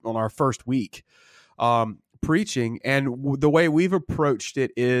our first week preaching. And the way we've approached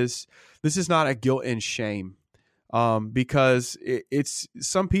it is, this is not a guilt and shame, because it's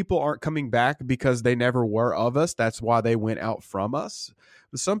some people aren't coming back because they never were of us. That's why they went out from us.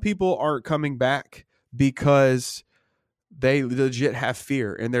 But some people aren't coming back because they legit have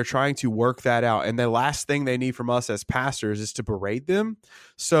fear and they're trying to work that out. And the last thing they need from us as pastors is to berate them.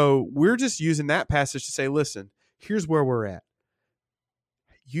 So we're just using that passage to say, listen, here's where we're at.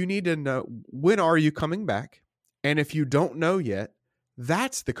 You need to know, when are you coming back? And if you don't know yet,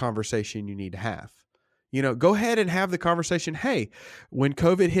 that's the conversation you need to have. Go ahead and have the conversation. Hey, when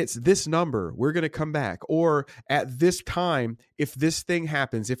COVID hits this number, we're going to come back. Or at this time, if this thing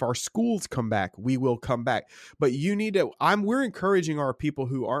happens, if our schools come back, we will come back. But you need to, we're encouraging our people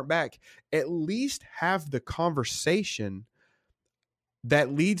who aren't back, at least have the conversation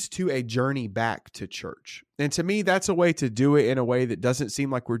that leads to a journey back to church. And to me, that's a way to do it in a way that doesn't seem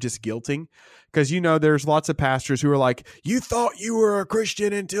like we're just guilting. Because, there's lots of pastors who are like, you thought you were a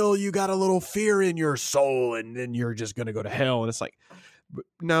Christian until you got a little fear in your soul and then you're just going to go to hell. And it's like,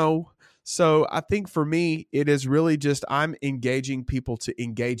 no. So I think for me, it is really just, I'm engaging people to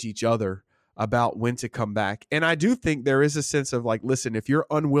engage each other about when to come back. And I do think there is a sense of like, listen, if you're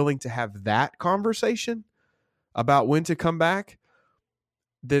unwilling to have that conversation about when to come back,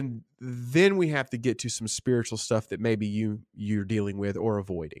 then we have to get to some spiritual stuff that maybe you're dealing with or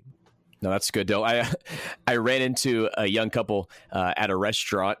avoiding. No, that's good, Dill. I ran into a young couple at a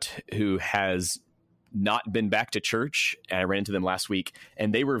restaurant who has not been back to church. And I ran into them last week,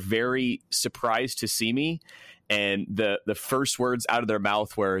 and they were very surprised to see me. And the first words out of their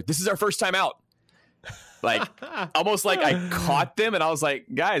mouth were, "This is our first time out." Like, almost like I caught them, and I was like,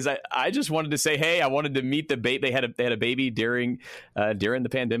 guys, I just wanted to say, hey, I wanted to meet the baby. They had a baby during the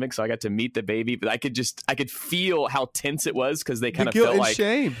pandemic, so I got to meet the baby. But I could feel how tense it was, because they kind of felt like,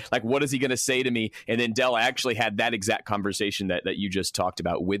 shame. Like, what is he going to say to me? And then Del actually had that exact conversation that you just talked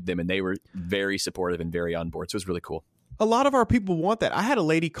about with them, and they were very supportive and very on board. So it was really cool. A lot of our people want that. I had a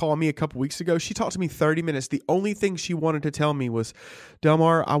lady call me a couple weeks ago. She talked to me 30 minutes. The only thing she wanted to tell me was,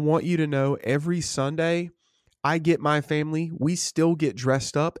 Delmar, I want you to know every Sunday I get my family, we still get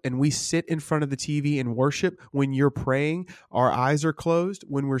dressed up and we sit in front of the TV and worship. When you're praying, our eyes are closed.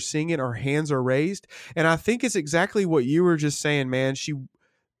 When we're singing, our hands are raised. And I think it's exactly what you were just saying, man.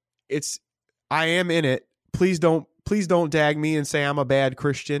 I am in it. Please don't dag me and say I'm a bad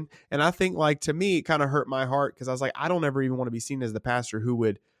Christian. And I think, like, to me, it kind of hurt my heart, because I was like, I don't ever even want to be seen as the pastor who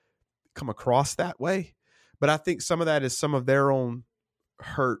would come across that way. But I think some of that is some of their own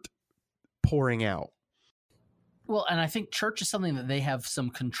hurt pouring out. Well, and I think church is something that they have some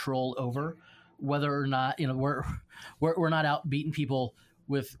control over, whether or not, we're not out beating people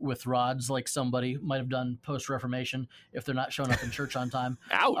with rods like somebody might have done post-Reformation if they're not showing up in church on time.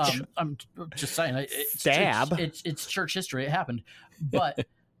 Ouch! I'm just saying, stab. It's church history. It happened, but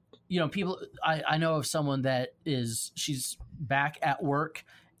people. I know of someone that she's back at work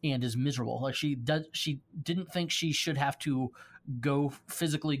and is miserable. Like, she didn't think she should have to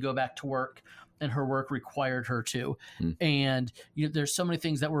physically go back to work, and her work required her to. And there's so many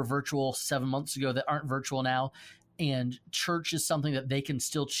things that were virtual 7 months ago that aren't virtual now. And church is something that they can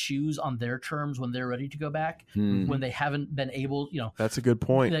still choose on their terms when they're ready to go back, when they haven't been able, That's a good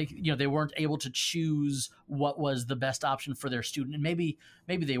point. They weren't able to choose what was the best option for their student. And maybe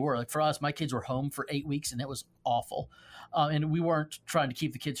they were. Like, for us, my kids were home for 8 weeks and it was awful. And we weren't trying to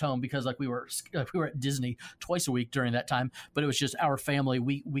keep the kids home because we were at Disney twice a week during that time, but it was just our family.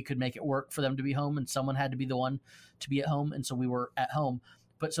 We could make it work for them to be home, and someone had to be the one to be at home. And so we were at home.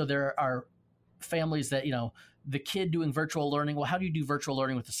 But so there are families that, the kid doing virtual learning. Well, how do you do virtual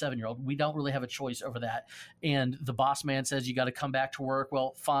learning with a 7-year-old? We don't really have a choice over that. And the boss man says you got to come back to work.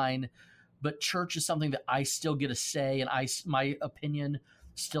 Well, fine. But church is something that I still get a say, and my opinion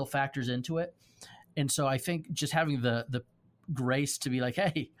still factors into it. And so I think just having the grace to be like,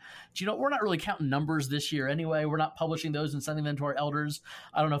 hey, we're not really counting numbers this year anyway. We're not publishing those and sending them to our elders.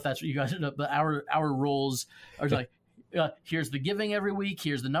 I don't know if that's what you guys, but our rules are like, here's the giving every week.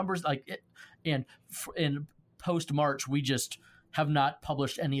 Here's the numbers. And post March, we just have not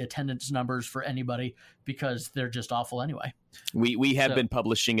published any attendance numbers for anybody because they're just awful anyway. We have been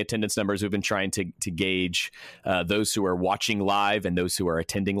publishing attendance numbers. We've been trying to gauge those who are watching live and those who are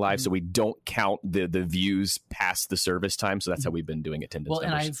attending live. So we don't count the views past the service time. So that's how we've been doing attendance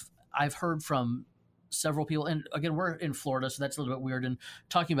numbers. And I've heard from several people, and again, we're in Florida, so that's a little bit weird. And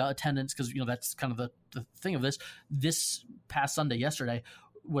talking about attendance, because that's kind of the thing of this past Sunday, yesterday,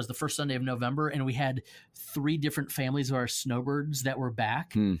 was the first Sunday of November, and we had 3 different families of our snowbirds that were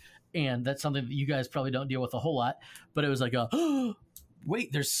back. And that's something that you guys probably don't deal with a whole lot, but it was like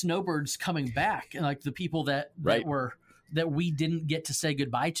wait, there's snowbirds coming back, and like the people that we didn't get to say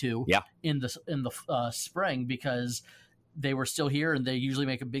goodbye to in the spring because they were still here, and they usually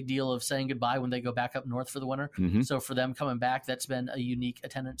make a big deal of saying goodbye when they go back up north for the winter. So for them coming back, that's been a unique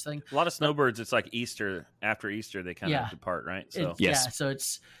attendance thing. A lot of snowbirds, it's like Easter. After Easter, they kind of depart, right? So so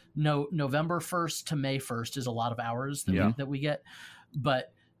it's November 1st to May 1st is a lot of hours that we get.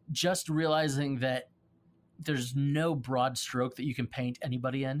 But just realizing that there's no broad stroke that you can paint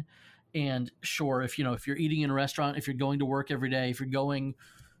anybody in. And sure, if you're eating in a restaurant, if you're going to work every day, if you're going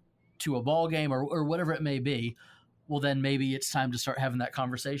to a ball game or whatever it may be, well, then maybe it's time to start having that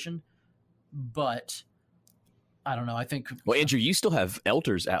conversation. But I don't know. I think. Well, Andrew, you still have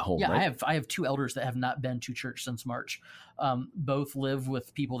elders at home, right? I have 2 elders that have not been to church since March. Both live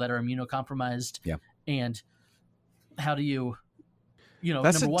with people that are immunocompromised. Yeah. And how do you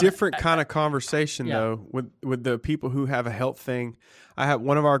that's a different kind of conversation though with the people who have a health thing. I have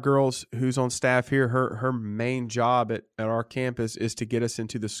one of our girls who's on staff here. Her main job at our campus is to get us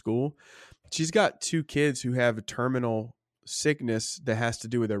into the school. She's got 2 kids who have a terminal sickness that has to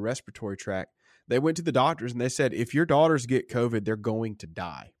do with their respiratory tract. They went to the doctors and they said, if your daughters get COVID, they're going to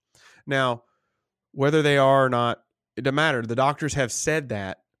die. Now, whether they are or not, it doesn't matter. The doctors have said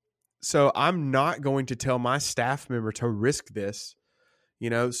that. So I'm not going to tell my staff member to risk this,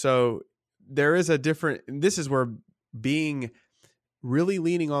 so there is this is where being really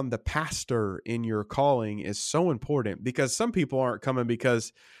leaning on the pastor in your calling is so important, because some people aren't coming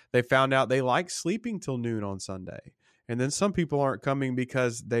because they found out they like sleeping till noon on Sunday. And then some people aren't coming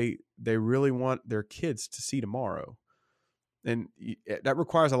because they really want their kids to see tomorrow. And that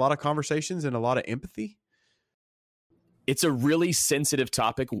requires a lot of conversations and a lot of empathy. It's a really sensitive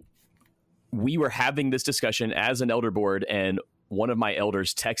topic. We were having this discussion as an elder board, and one of my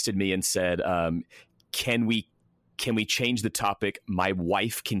elders texted me and said, can we change the topic? My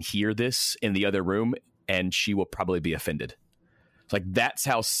wife can hear this in the other room and she will probably be offended. It's like, that's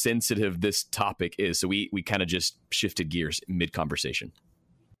how sensitive this topic is. So we kind of just shifted gears mid conversation.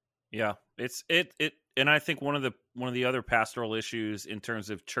 Yeah, and I think one of the other pastoral issues in terms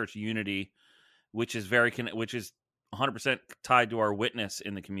of church unity, which is 100% tied to our witness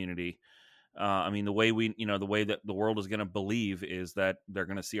in the community. The way the way that the world is going to believe is that they're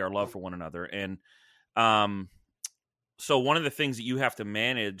going to see our love for one another. And so one of the things that you have to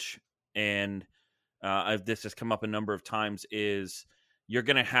manage, and this has come up a number of times, is you're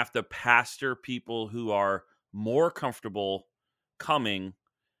going to have to pastor people who are more comfortable coming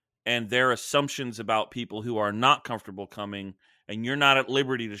and their assumptions about people who are not comfortable coming, and you're not at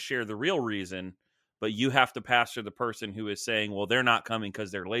liberty to share the real reason, but you have to pastor the person who is saying, well, they're not coming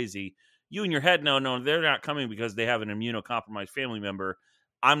because they're lazy. You in your head, no, they're not coming because they have an immunocompromised family member.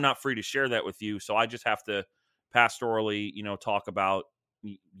 I'm not free to share that with you, so I just have to pastorally, talk about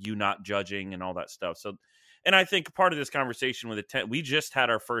you not judging and all that stuff. So, and I think part of this conversation with we just had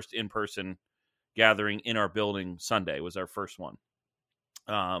our first in-person gathering in our building. Sunday was our first one.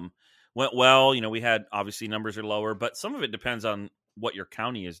 Went well. We had, obviously numbers are lower, but some of it depends on what your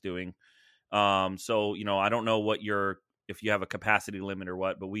county is doing. So, I don't know if you have a capacity limit or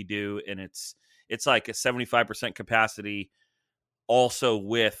what, but we do. And it's like a 75% capacity also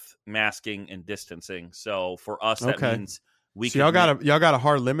with masking and distancing. So for us, that means y'all got a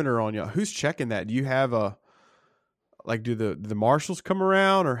hard limiter on y'all. Who's checking that? Do you have do the marshals come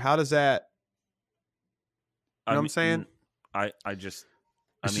around, or how does that, you know what I'm saying? I guess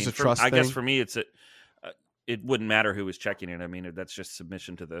for me, it wouldn't matter who was checking it. That's just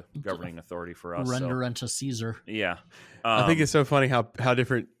submission to the governing authority for us. Render unto Caesar. Yeah. I think it's so funny how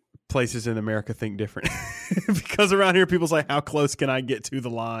different places in America think different because around here, people's like, how close can I get to the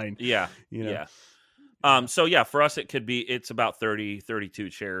line? Yeah. Yeah. So yeah, for us, it's about 30, 32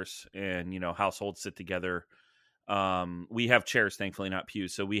 chairs, and, households sit together. We have chairs, thankfully, not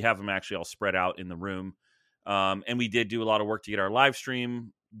pews. So we have them actually all spread out in the room. And we did do a lot of work to get our live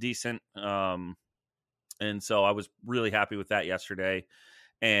stream decent. And so I was really happy with that yesterday,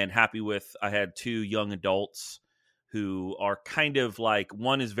 and I had 2 young adults who are kind of like,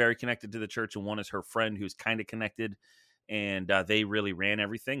 one is very connected to the church and one is her friend who's kind of connected. and they really ran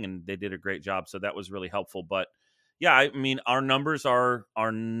everything, and they did a great job. So that was really helpful. But yeah, I mean, our numbers are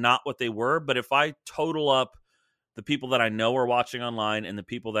not what they were. But if I total up the people that I know are watching online and the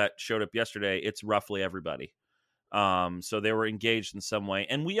people that showed up yesterday, it's roughly everybody. So they were engaged in some way,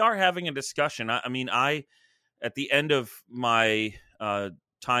 and we are having a discussion. I mean, at the end of my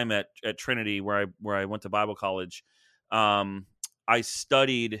time at Trinity, where I went to Bible college, I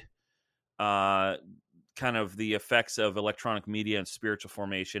studied kind of the effects of electronic media and spiritual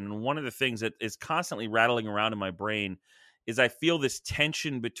formation. And one of the things that is constantly rattling around in my brain is I feel this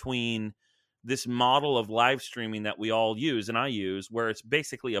tension between this model of live streaming that we all use and I use, where it's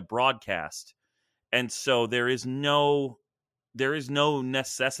basically a broadcast. And so there is no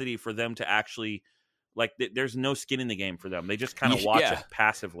necessity for them to actually, like, there's no skin in the game for them. They just kind of watch it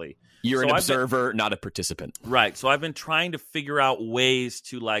passively. You're an observer, not a participant. Right. So I've been trying to figure out ways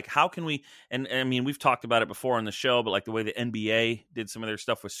to, like, how can we, and I mean, we've talked about it before on the show, but like the way the NBA did some of their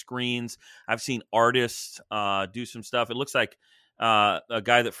stuff with screens. I've seen artists do some stuff. It looks like a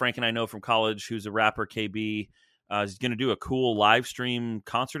guy that Frank and I know from college who's a rapper, KB, is going to do a cool live stream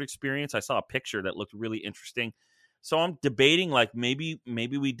concert experience. I saw a picture that looked really interesting. So I'm debating, like, maybe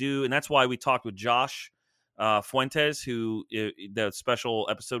we do, and that's why we talked with Josh Fuentes, who the special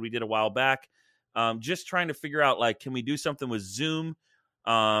episode we did a while back, just trying to figure out, like, can we do something with Zoom?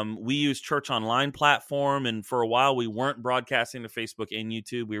 We use Church Online platform, and for a while we weren't broadcasting to Facebook and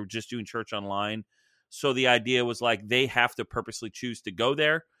YouTube. We were just doing Church Online. So the idea was, like, they have to purposely choose to go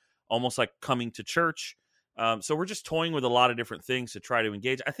there, almost like coming to church. So we're just toying with a lot of different things to try to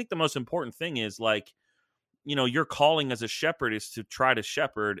engage. I think the most important thing is, like, you know, your calling as a shepherd is to try to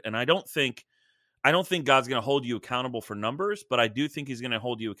shepherd. And I don't think God's going to hold you accountable for numbers, but I do think he's going to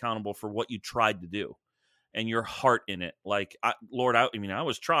hold you accountable for what you tried to do and your heart in it. Like, Lord, I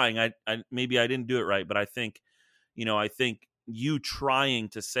was trying, I maybe I didn't do it right, but I think you trying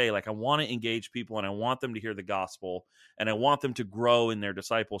to say, like, I want to engage people and I want them to hear the gospel and I want them to grow in their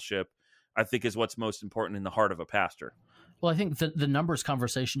discipleship, I think is what's most important in the heart of a pastor. Well, I think the numbers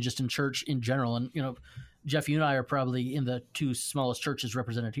conversation just in church in general, and, you know, Jeff, you and I are probably in the two smallest churches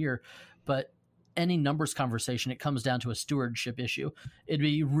represented here, but any numbers conversation, it comes down to a stewardship issue. It'd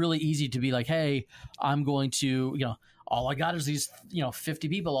be really easy to be like, hey, I'm going to, you know, all I got is these, you know, 50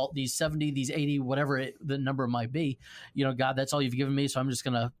 people, all these 70, these 80, whatever the number might be. You know, God, that's all you've given me, so I'm just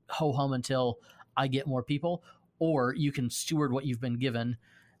going to ho-hum until I get more people. Or you can steward what you've been given,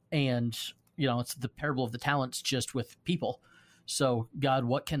 and, you know, it's the parable of the talents just with people. So, God,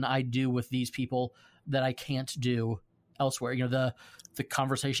 what can I do with these people that I can't do elsewhere? You know, the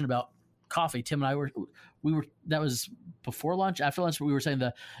conversation about coffee, Tim and I were that was before lunch, after lunch, we were saying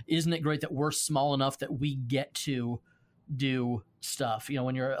isn't it great that we're small enough that we get to do stuff? You know,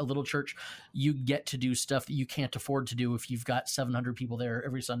 when you're a little church, you get to do stuff that you can't afford to do if you've got 700 people there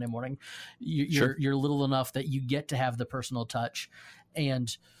every Sunday morning. You're little enough that you get to have the personal touch.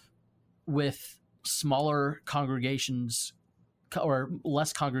 And with smaller congregations or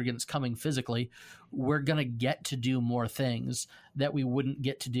less congregants coming physically, we're going to get to do more things that we wouldn't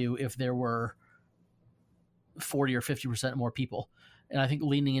get to do if there were 40 or 50% more people. And I think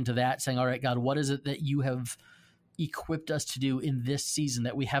leaning into that, saying, all right, God, what is it that you have equipped us to do in this season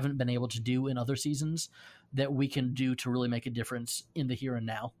that we haven't been able to do in other seasons, that we can do to really make a difference in the here and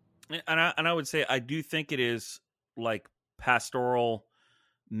now? And I would say, I do think it is like pastoral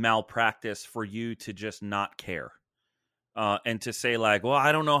malpractice for you to just not care. And to say, like, well,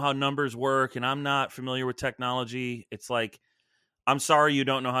 I don't know how numbers work and I'm not familiar with technology. It's like, I'm sorry you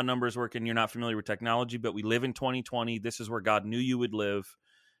don't know how numbers work and you're not familiar with technology, but we live in 2020. This is where God knew you would live,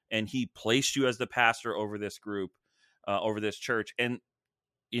 and he placed you as the pastor over this group, over this church. And,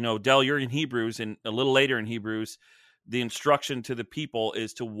 you know, Del, you're in Hebrews, and a little later in Hebrews, the instruction to the people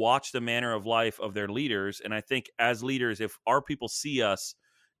is to watch the manner of life of their leaders. And I think as leaders, if our people see us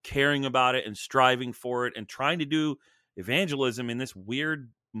caring about it and striving for it and trying to do evangelism in this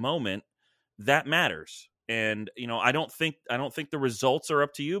weird moment, that matters. And, you know, I don't think the results are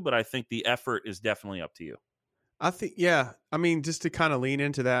up to you, but I think the effort is definitely up to you. I think, yeah. I mean, just to kind of lean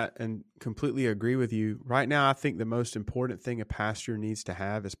into that and completely agree with you right now, I think the most important thing a pastor needs to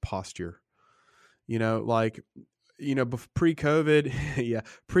have is posture. You know, like, you know, pre-COVID,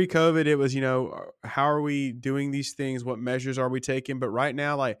 pre-COVID, it was, you know, how are we doing these things? What measures are we taking? But right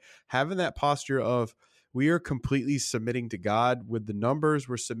now, like, having that posture of, we are completely submitting to God with the numbers.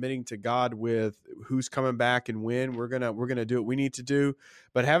 We're submitting to God with who's coming back and when. We're gonna do what we need to do.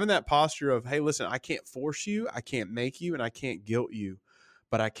 But having that posture of, hey, listen, I can't force you, I can't make you, and I can't guilt you,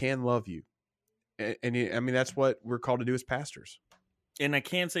 but I can love you. And I mean, that's what we're called to do as pastors. And I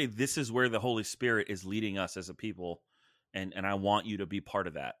can say this is where the Holy Spirit is leading us as a people and I want you to be part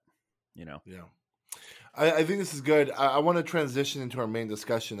of that. You know. Yeah. I think this is good. I want to transition into our main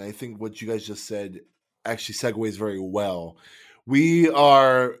discussion. I think what you guys just said actually segues very well. We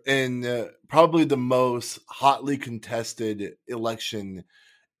are in probably the most hotly contested election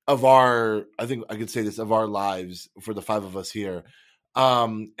of our, I think I could say this, of our lives for the five of us here.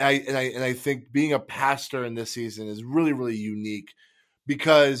 I think being a pastor in this season is really, really unique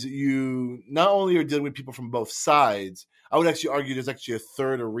because you not only are dealing with people from both sides, I would actually argue there's actually a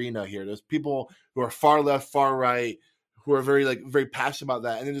third arena here. There's people who are far left, far right, who are very passionate about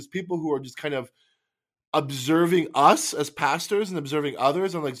that. And then there's people who are just kind of observing us as pastors and observing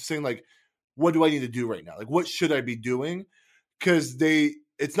others and like saying like, what do I need to do right now? Like, what should I be doing? Because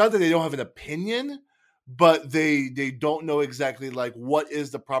it's not that they don't have an opinion, but they don't know exactly like what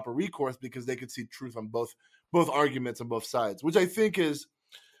is the proper recourse because they could see truth on both arguments on both sides, which I think is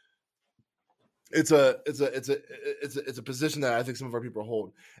it's a position that I think some of our people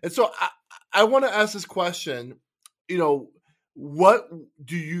hold. And so I want to ask this question, what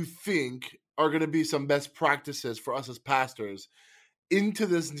do you think are going to be some best practices for us as pastors into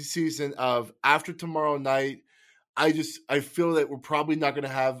this season of after tomorrow night? I feel that we're probably not going to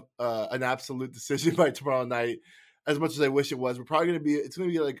have an absolute decision by tomorrow night as much as I wish it was. We're probably it's going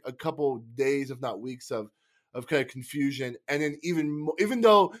to be like a couple days, if not weeks of kind of confusion. And then even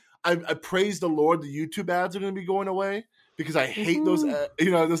though I praise the Lord, the YouTube ads are going to be going away because I hate those,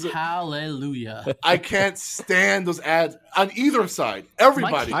 hallelujah. I can't stand those ads on either side.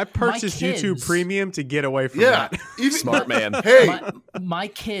 Everybody. I purchased YouTube Premium to get away from that. Smart man. Hey, my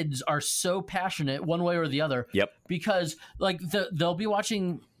kids are so passionate one way or the other. Yep. Because like they'll be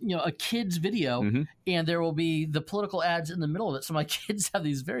watching, a kid's video and there will be the political ads in the middle of it. So my kids have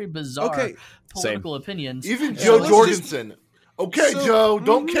these very bizarre political opinions. Even Joe Jorgensen. Okay, Joe,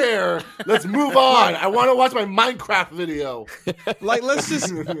 don't care. Let's move on. I want to watch my Minecraft video.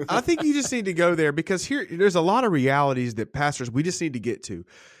 I think you just need to go there because there's a lot of realities that pastors, we just need to get to.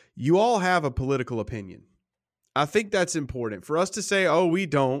 You all have a political opinion. I think that's important. For us to say, oh, we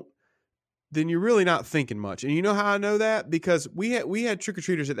don't, then you're really not thinking much. And you know how I know that? Because we had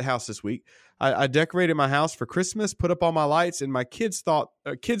trick-or-treaters at the house this week. I decorated my house for Christmas, put up all my lights, and my kids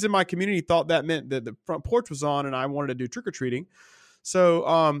in my community thought that meant that the front porch was on and I wanted to do trick-or-treating. So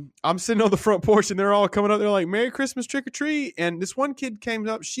I'm sitting on the front porch and they're all coming up. They're like, Merry Christmas, trick-or-treat. And this one kid came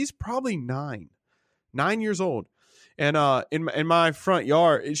up. She's probably 9 years old. And in my front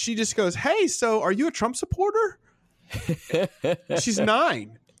yard, she just goes, hey, so are you a Trump supporter? She's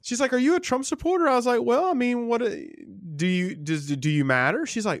 9. She's like, are you a Trump supporter? I was like, well, I mean, what do you matter?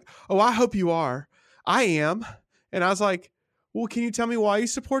 She's like, oh, I hope you are. I am. And I was like, well, can you tell me why you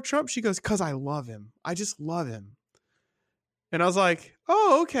support Trump? She goes, because I love him. I just love him. And I was like,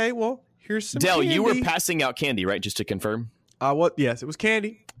 oh, okay. Well, here's some Dale, candy. you were passing out candy, right? Just to confirm. Yes, it was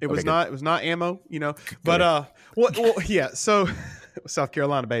candy. It was not ammo, But yeah. So South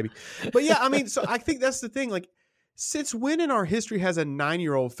Carolina, baby. But yeah, I mean, so I think that's the thing. Like, since when in our history has a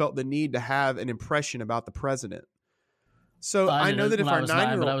 9-year-old felt the need to have an impression about the president? So I know that if our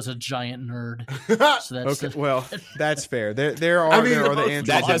 9-year-old, but I was a giant nerd. So that's okay. Well, that's fair. There are the answers.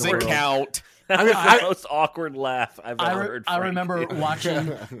 That doesn't count. I mean, the most awkward laugh I've ever heard. I remember watching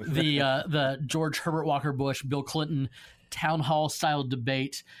the George Herbert Walker Bush, Bill Clinton town hall style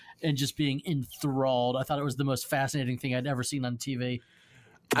debate and just being enthralled. I thought it was the most fascinating thing I'd ever seen on TV.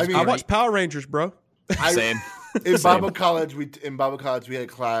 I watched Power Rangers, bro. Same. In Bible college, we had a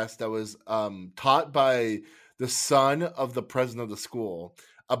class that was taught by the son of the president of the school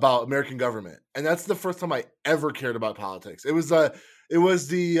about American government, and that's the first time I ever cared about politics. It was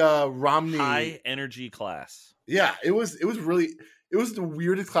the Romney high energy class. Yeah, it was the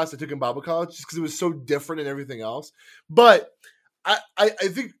weirdest class I took in Bible college just because it was so different than everything else. But I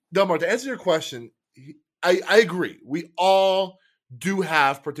think, Delmar, to answer your question, I agree. We all do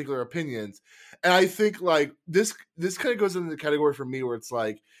have particular opinions. And I think like this kind of goes into the category for me where it's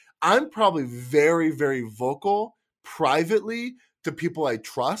like, I'm probably very, very vocal privately to people I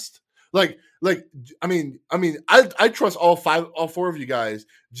trust. I trust all 4 of you guys.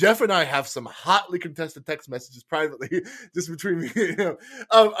 Jeff and I have some hotly contested text messages privately, just between me, but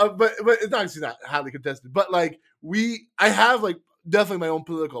it's obviously not hotly contested. But like I have like definitely my own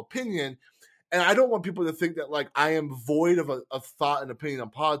political opinion, and I don't want people to think that like I am void of a thought and opinion on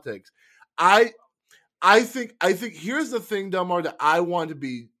politics. I think here's the thing, Delmar, that I want to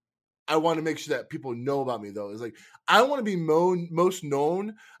make sure that people know about me, though, is like I want to be most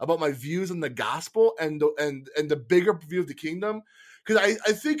known about my views on the gospel and the bigger view of the kingdom. Because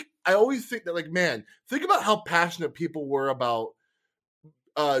I always think that, like, man, think about how passionate people were about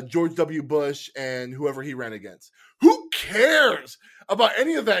George W. Bush and whoever he ran against. Who cares about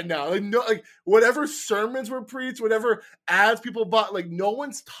any of that now? Like, no, like whatever sermons were preached, whatever ads people bought, like no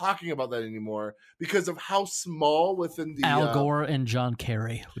one's talking about that anymore because of how small within the Al Gore and John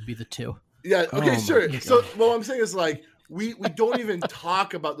Kerry would be the two. Yeah. Okay. Oh Sure. my So what I'm saying is like we don't even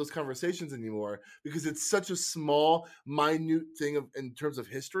talk about those conversations anymore because it's such a small, minute thing in terms of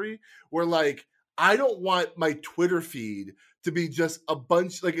history. Where like I don't want my Twitter feed to be just a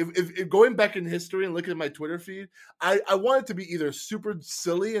bunch. Like if going back in history and looking at my Twitter feed, I want it to be either super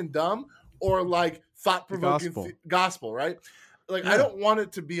silly and dumb or like thought provoking gospel, right? Like I don't want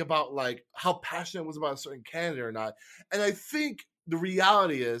it to be about like how passionate it was about a certain candidate or not. And I think the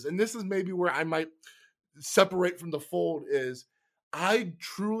reality is, and this is maybe where I might separate from the fold, is I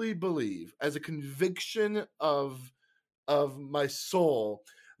truly believe, as a conviction of my soul,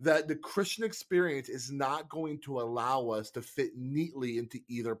 that the Christian experience is not going to allow us to fit neatly into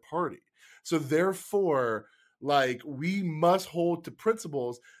either party. So therefore, like we must hold to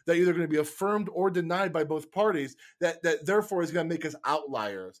principles that are either going to be affirmed or denied by both parties, that therefore is going to make us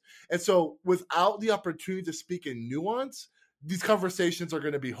outliers. And so without the opportunity to speak in nuance, these conversations are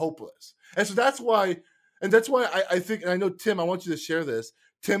going to be hopeless. And so that's why I think, and I know, Tim, I want you to share this.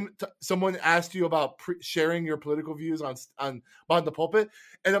 Tim, someone asked you about sharing your political views on Behind the Pulpit.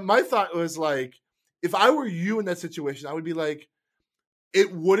 And my thought was like, if I were you in that situation, I would be like,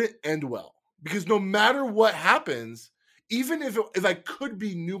 it wouldn't end well. Because no matter what happens, even if I could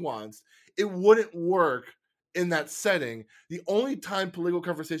be nuanced, it wouldn't work in that setting. The only time political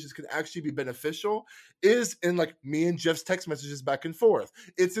conversations can actually be beneficial is in like me and Jeff's text messages back and forth.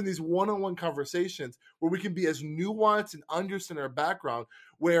 It's in these one-on-one conversations where we can be as nuanced and understand our background,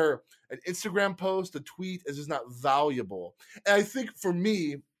 where an Instagram post, a tweet is just not valuable. And I think for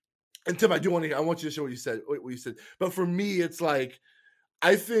me, and Tim, I want you to show what you said. But for me, it's like,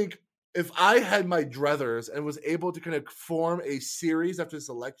 I think if I had my druthers and was able to kind of form a series after this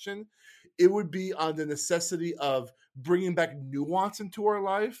election, it would be on the necessity of bringing back nuance into our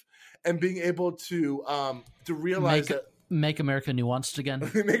life and being able to realize make America nuanced again.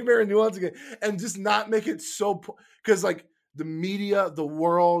 Make America nuanced again, and just not make it so, because like the media, the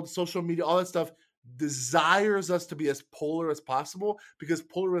world, social media, all that stuff desires us to be as polar as possible, because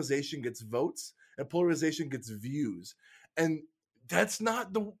polarization gets votes and polarization gets views, and that's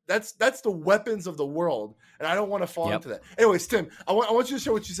the weapons of the world, and I don't want to fall into that. Anyways, Tim, I want you to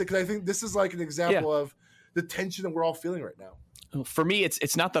share what you said, because I think this is like an example of the tension that we're all feeling right now. For me,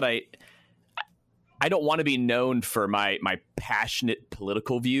 it's not that I don't want to be known for my passionate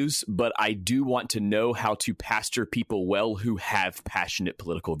political views, but I do want to know how to pastor people well who have passionate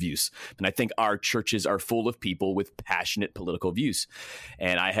political views. And I think our churches are full of people with passionate political views.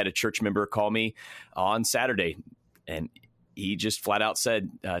 And I had a church member call me on Saturday, and he just flat out said,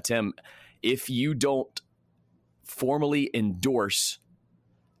 Tim, if you don't formally endorse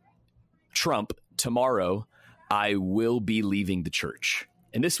Trump tomorrow, I will be leaving the church.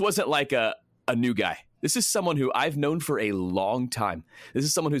 And this wasn't like a new guy. This is someone who I've known for a long time. This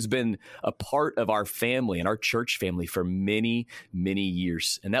is someone who's been a part of our family and our church family for many, many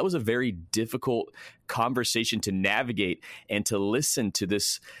years. And that was a very difficult conversation to navigate, and to listen to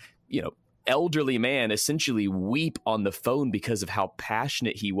this, elderly man essentially weep on the phone because of how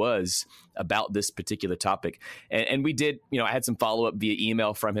passionate he was about this particular topic. And we did, I had some follow-up via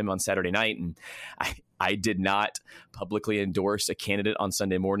email from him on Saturday night, and I did not publicly endorse a candidate on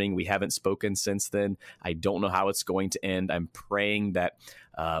Sunday morning. We haven't spoken since then. I don't know how it's going to end. I'm praying that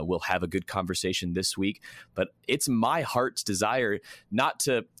we'll have a good conversation this week, but it's my heart's desire not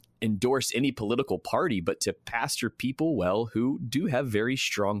to endorse any political party, but to pastor people well who do have very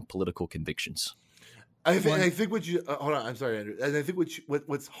strong political convictions. I think what you hold on. I'm sorry, Andrew. And I think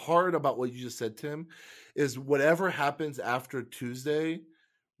what's hard about what you just said, Tim, is whatever happens after Tuesday,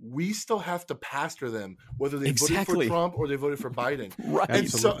 we still have to pastor them, whether they voted for Trump or they voted for Biden. Right. And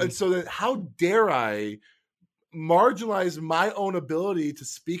so then how dare I marginalize my own ability to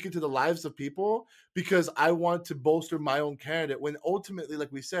speak into the lives of people because I want to bolster my own candidate, when ultimately,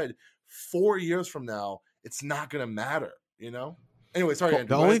 like we said, 4 years from now, it's not going to matter, Anyway, sorry,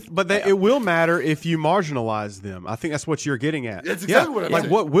 Andrew. It will matter if you marginalize them. I think that's what you're getting at. That's exactly what I'm saying.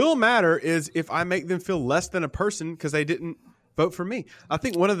 What will matter is if I make them feel less than a person because they didn't vote for me. I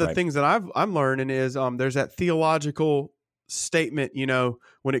think one of the things that I'm learning is there's that theological statement,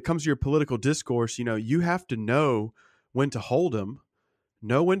 when it comes to your political discourse, you have to know when to hold them,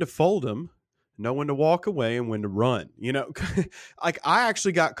 know when to fold them, know when to walk away, and when to run. Like I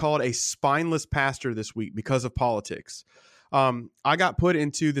actually got called a spineless pastor this week because of politics. I got put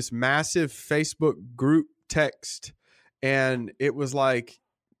into this massive Facebook group text, and it was like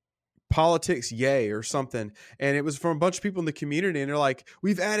politics yay or something, and it was from a bunch of people in the community, and they're like,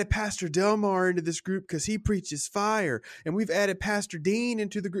 we've added Pastor Delmar into this group because he preaches fire, and we've added Pastor Dean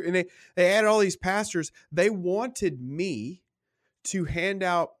into the group, and they added all these pastors. They wanted me to hand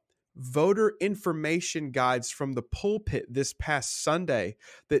out voter information guides from the pulpit this past Sunday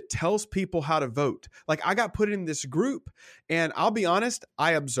that tells people how to vote. Like, I got put in this group, and I'll be honest,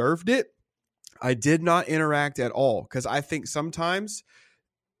 I observed it. I did not interact at all because I think sometimes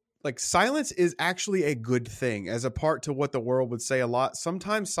like silence is actually a good thing as a part to what the world would say a lot.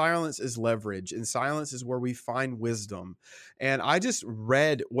 Sometimes silence is leverage, and silence is where we find wisdom. And I just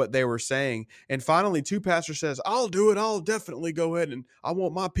read what they were saying. And finally, two pastors says, I'll do it. I'll definitely go ahead, and I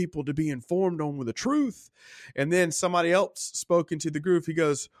want my people to be informed on the truth. And then somebody else spoke into the group. He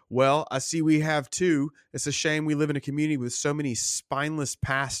goes, well, I see we have two. It's a shame we live in a community with so many spineless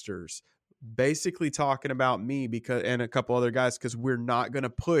pastors. Basically talking about me and a couple other guys, because we're not going to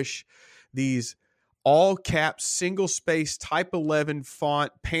push these all caps, single space, type 11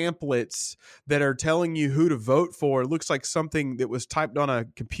 font pamphlets that are telling you who to vote for. It looks like something that was typed on a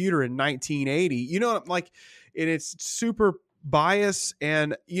computer in 1980. You know, like, and it's super biased.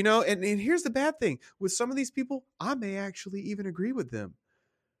 And, you know, and here's the bad thing with some of these people, I may actually even agree with them,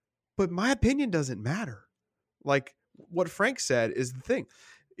 but my opinion doesn't matter. Like what Frank said is the thing.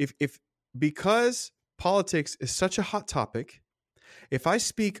 Because politics is such a hot topic, if I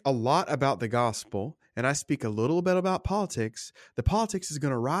speak a lot about the gospel and I speak a little bit about politics, the politics is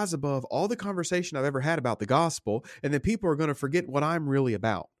going to rise above all the conversation I've ever had about the gospel, and then people are going to forget what I'm really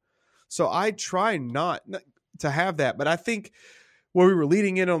about. So I try not to have that. But I think where we were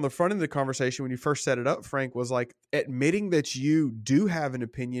leading in on the front of the conversation when you first set it up, Frank, was like admitting that you do have an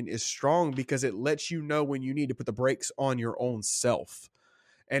opinion is strong because it lets you know when you need to put the brakes on your own self.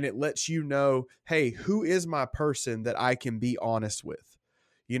 And it lets you know, hey, who is my person that I can be honest with?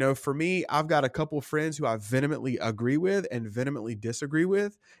 You know, for me, I've got a couple of friends who I vehemently agree with and vehemently disagree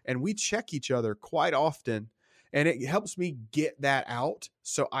with, and we check each other quite often. And it helps me get that out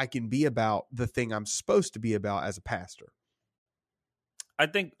so I can be about the thing I'm supposed to be about as a pastor. I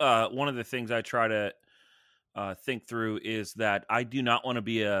think one of the things I try to think through is that I do not want to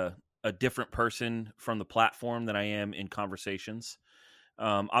be a different person from the platform than I am in conversations.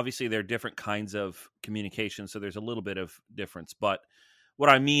 Obviously, there are different kinds of communication, so there's a little bit of difference. But what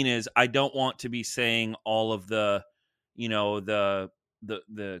I mean is, I don't want to be saying all of the, you know, the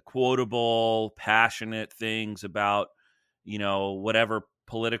quotable, passionate things about, you know, whatever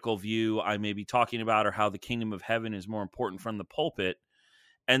political view I may be talking about, or how the kingdom of heaven is more important from the pulpit.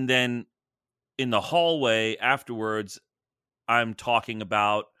 And then in the hallway afterwards, I'm talking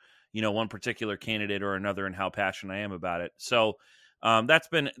about, you know, one particular candidate or another and how passionate I am about it. So that's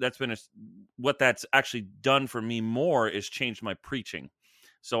been what that's actually done for me more is changed my preaching.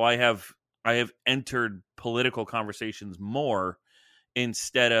 So I have entered political conversations more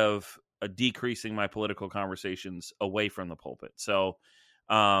instead of decreasing my political conversations away from the pulpit. So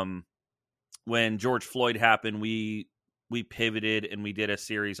when George Floyd happened, we pivoted and we did a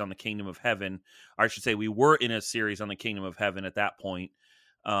series on the kingdom of heaven. Or I should say we were in a series on the kingdom of heaven at that point.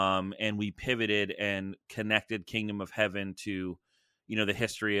 And we pivoted and connected kingdom of heaven to, you know, the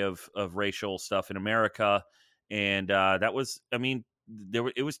history of racial stuff in America. And that was, I mean,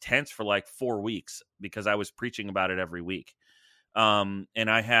 it was tense for like 4 weeks because I was preaching about it every week. And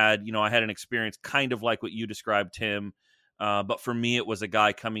I had an experience kind of like what you described, Tim. But for me, it was a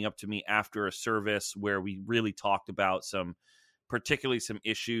guy coming up to me after a service where we really talked about particularly some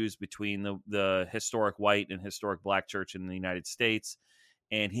issues between the historic white and historic black church in the United States.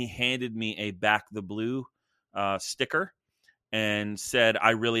 And he handed me a Back the Blue sticker and said,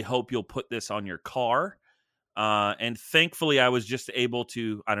 I really hope you'll put this on your car. And thankfully, I was just able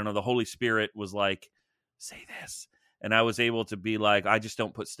to, I don't know, the Holy Spirit was like, say this. And I was able to be like, I just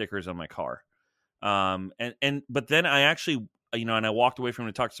don't put stickers on my car. But then I actually, you know, and I walked away from it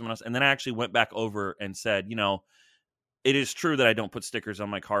to talk to someone else. And then I actually went back over and said, you know, it is true that I don't put stickers on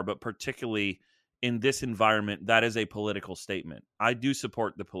my car, but particularly in this environment, that is a political statement. I do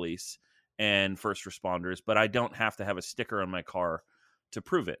support the police and first responders, but I don't have to have a sticker on my car to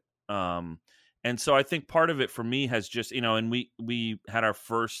prove it. And so I think part of it for me has just, you know, and we had our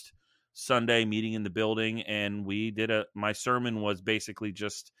first Sunday meeting in the building, and my sermon was basically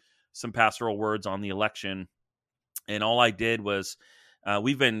just some pastoral words on the election. And all I did was,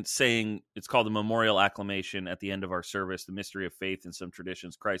 we've been saying, it's called the memorial acclamation at the end of our service, the mystery of faith in some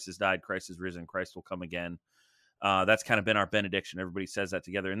traditions. Christ has died, Christ has risen, Christ will come again. That's kind of been our benediction. Everybody says that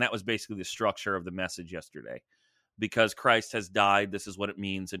together. And that was basically the structure of the message yesterday. Because Christ has died, this is what it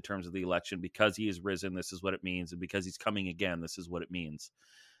means in terms of the election. Because he is risen, this is what it means. And because he's coming again, this is what it means.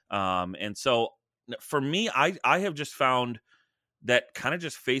 And so for me, I have just found that kind of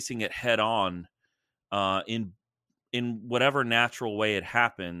just facing it head on, in whatever natural way it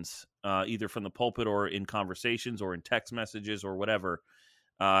happens, either from the pulpit or in conversations or in text messages or whatever,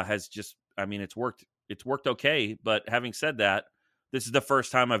 has just, I mean, it's worked okay. But having said that, this is the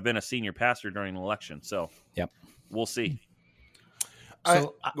first time I've been a senior pastor during an election. So we'll see.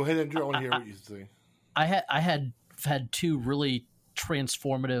 Go ahead, Andrew. I want to hear what you say. I had two really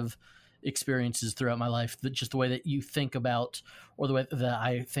transformative experiences throughout my life. Just the way that you think about, or the way that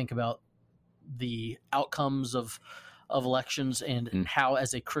I think about the outcomes of elections and how,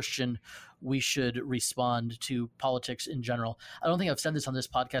 as a Christian, we should respond to politics in general. I don't think I've said this on this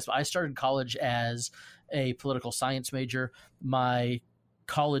podcast, but I started college as a political science major. My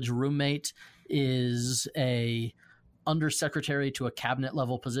college roommate is a undersecretary to a cabinet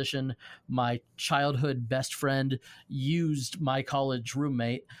level position. My childhood best friend used my college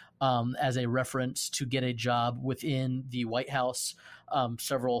roommate as a reference to get a job within the White House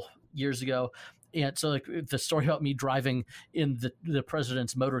several years ago. And so, like, the story about me driving in the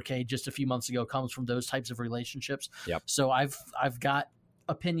president's motorcade just a few months ago comes from those types of relationships. Yep. So I've got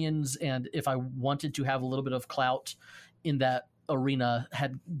opinions, and if I wanted to have a little bit of clout in that arena,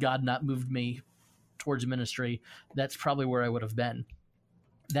 had God not moved me towards ministry, that's probably where I would have been.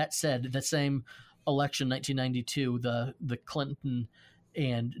 That said, the same election, 1992, the Clinton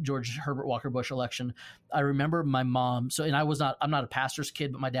and George Herbert Walker Bush election, I remember my mom. So, and I'm not a pastor's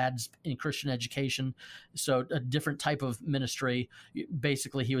kid, but my dad's in Christian education. So a different type of ministry.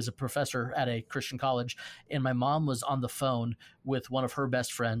 Basically, he was a professor at a Christian college. And my mom was on the phone with one of her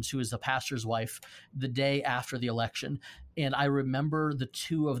best friends, who is a pastor's wife, the day after the election. And I remember the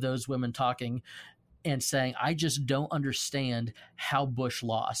two of those women talking and saying, I just don't understand how Bush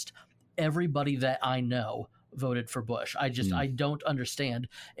lost. Everybody that I know voted for Bush. I don't understand.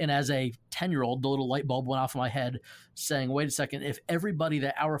 And as a 10-year-old, the little light bulb went off in my head saying, wait a second, if everybody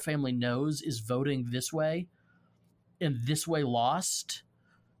that our family knows is voting this way and this way lost,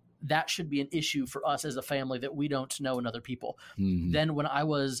 that should be an issue for us as a family that we don't know in other people. Mm-hmm. Then when I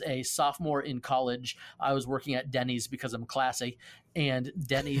was a sophomore in college, I was working at Denny's because I'm classy. And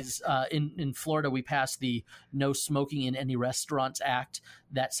Denny's in Florida, we passed the No Smoking in Any Restaurants Act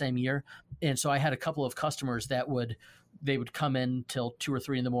that same year. And so I had a couple of customers that would come in till 2 or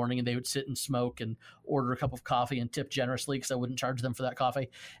 3 in the morning, and they would sit and smoke and order a cup of coffee and tip generously because I wouldn't charge them for that coffee.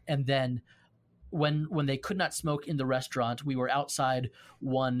 And then when they could not smoke in the restaurant, we were outside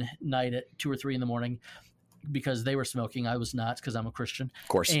one night at 2 or 3 in the morning because they were smoking. I was not, because I'm a Christian. Of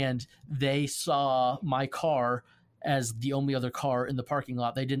course. And they saw my car as the only other car in the parking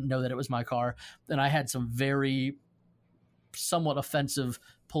lot. They didn't know that it was my car. And I had some very somewhat offensive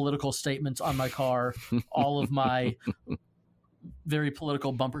political statements on my car, all of my very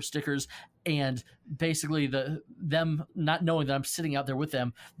political bumper stickers. And basically them not knowing that I'm sitting out there with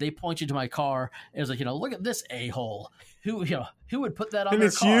them, they pointed to my car and was like, look at this a-hole. Who would put that on and their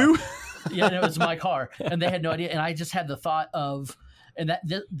it's car? You? Yeah, and it was my car. And they had no idea. And I just had the thought of, and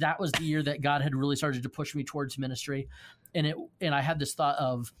that was the year that God had really started to push me towards ministry. And I had this thought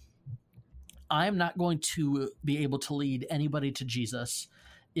of, I'm not going to be able to lead anybody to Jesus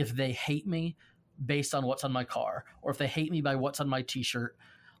if they hate me based on what's on my car, or if they hate me by what's on my t-shirt.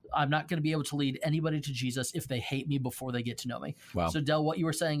 I'm not going to be able to lead anybody to Jesus if they hate me before they get to know me. Wow. So, Del, what you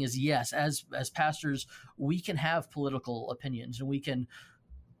were saying is, yes, as pastors, we can have political opinions and we can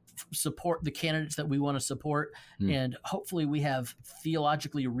support the candidates that we want to support. And hopefully we have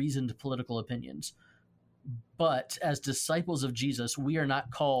theologically reasoned political opinions. But as disciples of Jesus, we are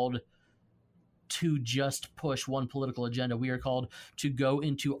not called to just push one political agenda. We are called to go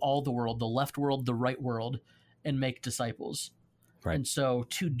into all the world, the left world, the right world, and make disciples. Right. And so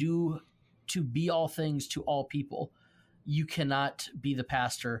to be all things to all people, you cannot be the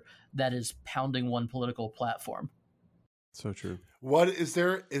pastor that is pounding one political platform. So true. What is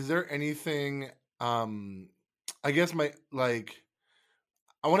there anything I guess I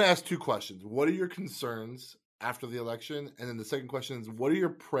want to ask 2 questions. What are your concerns after the election? And then the second question is, what are your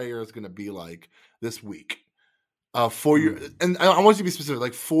prayers going to be like this week? For your, and I want you to be specific,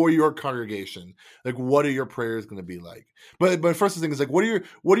 like for your congregation, like what are your prayers going to be like? But first thing is like, what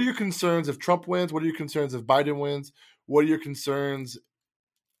are your concerns if Trump wins? What are your concerns if Biden wins? What are your concerns?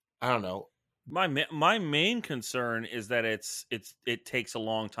 I don't know. My main concern is that it takes a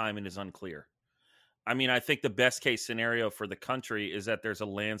long time and is unclear. I mean, I think the best case scenario for the country is that there's a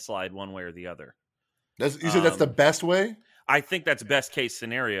landslide one way or the other. You said that's the best way? I think that's best case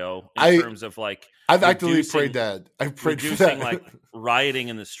scenario in terms of like I've actually prayed that. I've prayed reducing that. like rioting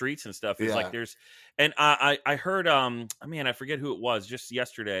in the streets and stuff. It's like And I heard, man, I forget who it was just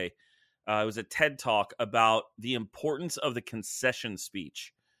yesterday. It was a TED Talk about the importance of the concession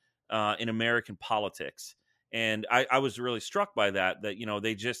speech in American politics. And I was really struck by that,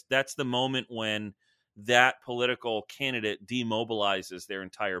 that's the moment when that political candidate demobilizes their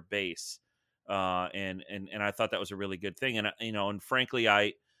entire base. And I thought that was a really good thing. And, and frankly,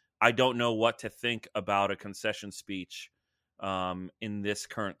 I don't know what to think about a concession speech in this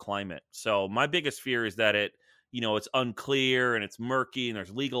current climate. So my biggest fear is that it's unclear and it's murky and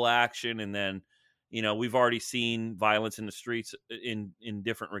there's legal action. And then, we've already seen violence in the streets in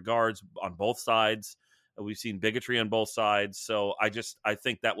different regards on both sides. We've seen bigotry on both sides. So I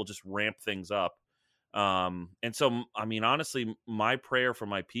think that will just ramp things up. And so, I mean, honestly, my prayer for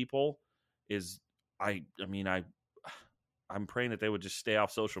my people is I'm praying that they would just stay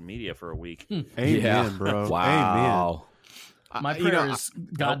off social media for a week. Amen, bro. Wow. Amen. My prayer is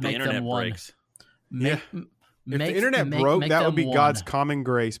God make them one. Breaks. If the internet broke, that would be one. God's common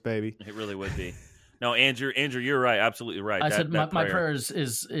grace, baby. It really would be. No, Andrew, you're right. Absolutely right. I said my prayer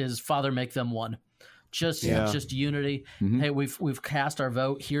is Father, make them one. Just unity. Mm-hmm. Hey, we've cast our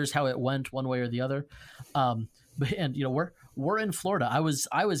vote. Here's how it went, one way or the other. We're in Florida. I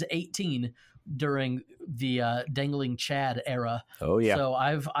was 18 during the dangling Chad era. Oh yeah. So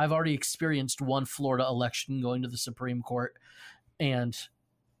I've already experienced one Florida election going to the Supreme Court, and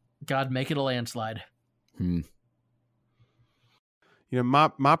God, make it a landslide.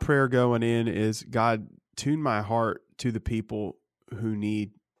 My prayer going in is, God, tune my heart to the people who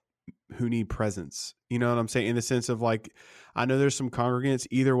need presence. You know what I'm saying? In the sense of, like, I know there's some congregants,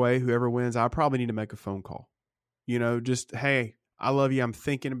 either way, whoever wins, I probably need to make a phone call. Just, hey, I love you. I'm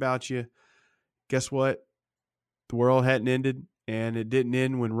thinking about you. Guess what? The world hadn't ended, and it didn't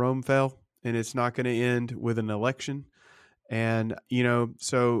end when Rome fell, and it's not going to end with an election. And,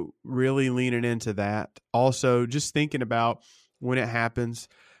 so really leaning into that. Also, just thinking about when it happens,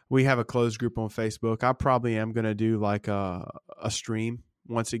 we have a closed group on Facebook. I probably am going to do like a stream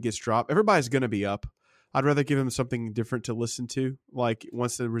once it gets dropped. Everybody's going to be up. I'd rather give them something different to listen to. Like,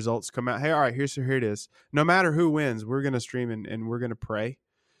 once the results come out, hey, all right, here it is. No matter who wins, we're going to stream and we're going to pray.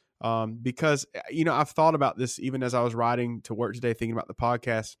 Because, I've thought about this even as I was riding to work today, thinking about the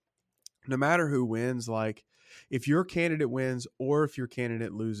podcast. No matter who wins, like, if your candidate wins or if your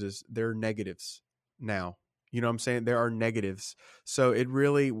candidate loses, there are negatives now. You know what I'm saying? There are negatives. So it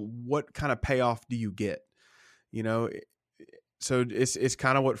really, what kind of payoff do you get? So it's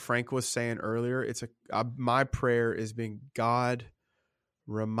kind of what Frank was saying earlier. My prayer is being, God,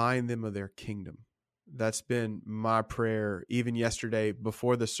 remind them of their kingdom. That's been my prayer. Even yesterday,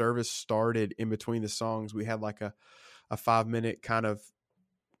 before the service started, in between the songs, we had like a 5-minute kind of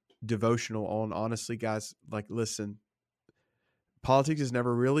devotional on, honestly, guys, like, listen, politics has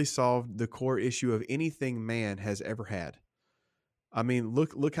never really solved the core issue of anything man has ever had. I mean,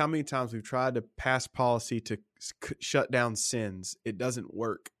 look how many times we've tried to pass policy to shut down sins. It doesn't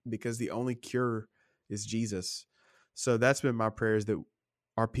work because the only cure is Jesus. So that's been my prayer, is that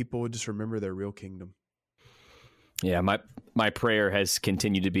our people would just remember their real kingdom. Yeah, my prayer has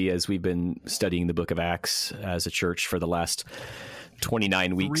continued to be, as we've been studying the book of Acts as a church for the last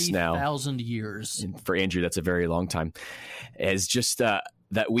 29 weeks now. 3,000 years. And for Andrew, that's a very long time. As just that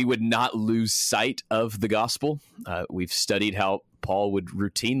we would not lose sight of the gospel. We've studied how Paul would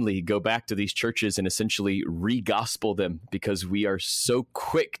routinely go back to these churches and essentially re-gospel them, because we are so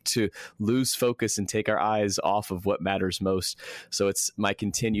quick to lose focus and take our eyes off of what matters most. So it's my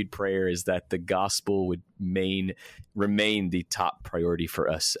continued prayer is that the gospel would remain the top priority for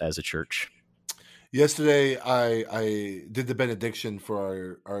us as a church. Yesterday, I did the benediction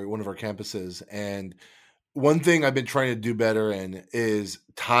for our one of our campuses, and one thing I've been trying to do better in is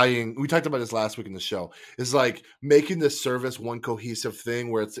tying. We talked about this last week in the show. Is like making the service one cohesive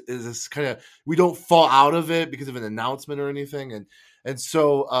thing where it's kind of, we don't fall out of it because of an announcement or anything. And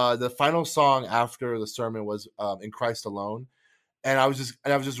so the final song after the sermon was "In Christ Alone," and I was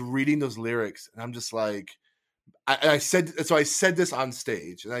just reading those lyrics, and I'm just like, I said this on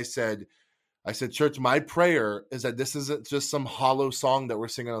stage, and I said, church, my prayer is that this isn't just some hollow song that we're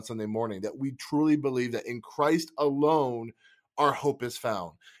singing on Sunday morning, that we truly believe that in Christ alone, our hope is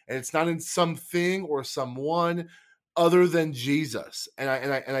found. And it's not in something or someone other than Jesus. And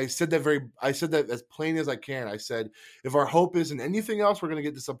I said that as plain as I can. I said, if our hope is in anything else, we're going to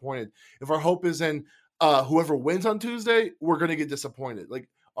get disappointed. If our hope is in whoever wins on Tuesday, we're going to get disappointed. Like,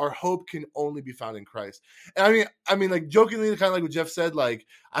 our hope can only be found in Christ. And I mean, like, jokingly, kind of like what Jeff said, like,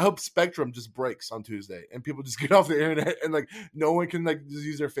 I hope Spectrum just breaks on Tuesday and people just get off the internet and, like, no one can, like, just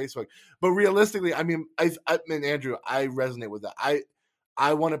use their Facebook. But realistically, I mean, Andrew, I resonate with that.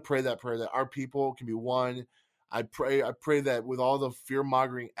 I want to pray that prayer that our people can be one. I pray that with all the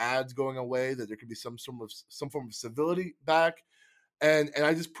fear-mongering ads going away, that there could be some form of civility back. And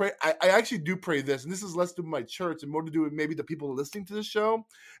I just pray, I actually do pray this, and this is less to do with my church and more to do with maybe the people listening to the show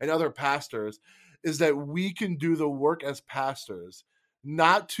and other pastors, is that we can do the work as pastors,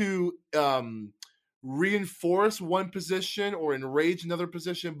 not to reinforce one position or enrage another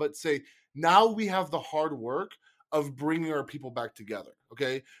position, but say, now we have the hard work of bringing our people back together.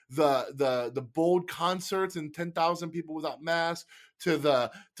 Okay, the bold concerts and 10,000 people without masks, to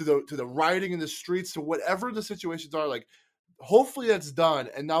the rioting in the streets, to whatever the situations are, like, hopefully that's done.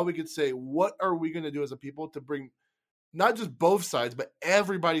 And now we could say, what are we going to do as a people to bring not just both sides, but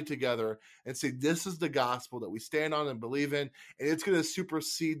everybody together and say, this is the gospel that we stand on and believe in. And it's going to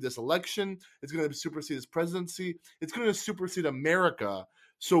supersede this election. It's going to supersede this presidency. It's going to supersede America.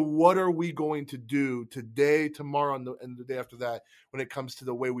 So what are we going to do today, tomorrow, and the day after that when it comes to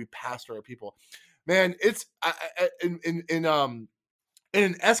the way we pastor our people? Man, it's in an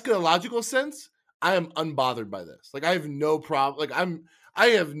eschatological sense, I am unbothered by this. Like, I have no problem. Like, I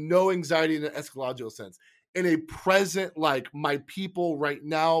have no anxiety in an eschatological sense. In a present, like, my people right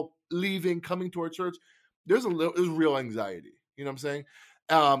now leaving, coming to our church, there's real anxiety. You know what I'm saying?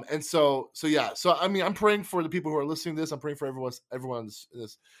 And so yeah. So I mean, I'm praying for the people who are listening to this. I'm praying for everyone in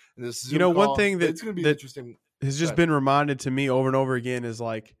this Zoom call. One thing it's going to be interesting has just been reminded to me over and over again is,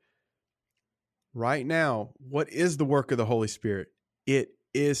 like, right now, what is the work of the Holy Spirit? It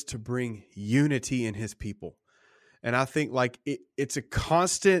is to bring unity in his people. And I think, like, it's a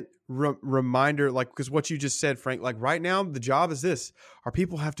constant reminder, like, because what you just said, Frank, like, right now the job is this: our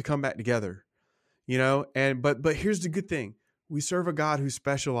people have to come back together, you know. And but here's the good thing: we serve a God who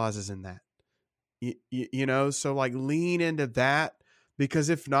specializes in that, you know. So, like, lean into that, because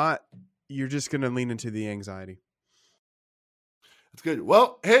if not, you're just going to lean into the anxiety. That's good.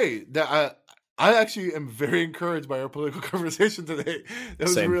 Well, hey, I actually am very encouraged by our political conversation today.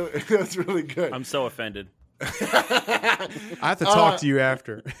 That was really good. I'm so offended. I have to talk to you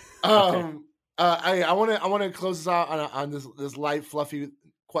after. I want to close this out on this light, fluffy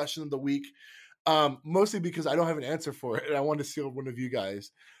question of the week, mostly because I don't have an answer for it, and I want to see one of you guys.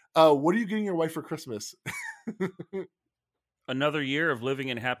 What are you getting your wife for Christmas? Another year of living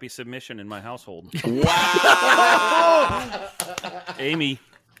in happy submission in my household. Wow. Amy,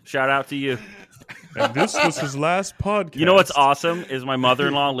 shout out to you. And this was his last podcast. You know what's awesome is my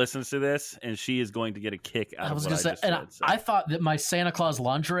mother-in-law listens to this, and she is going to get a kick out of what I just said. So. I thought that my Santa Claus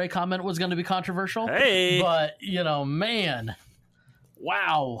lingerie comment was going to be controversial. Hey! But, you know, man.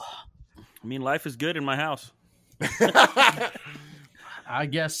 Wow. I mean, life is good in my house. I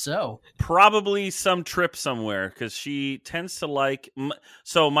guess so. Probably some trip somewhere, because she tends to like...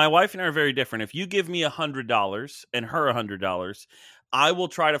 So my wife and I are very different. If you give me $100 and her $100... I will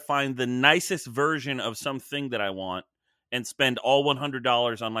try to find the nicest version of something that I want and spend all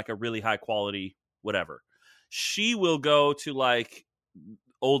 $100 on, like, a really high quality whatever. She will go to, like,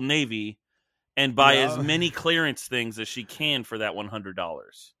 Old Navy and buy as many clearance things as she can for that $100.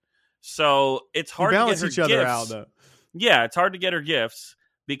 So it's hard to get her each other gifts. out, though. Yeah, it's hard to get her gifts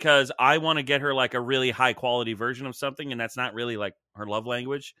because I want to get her, like, a really high quality version of something, and that's not really, like, her love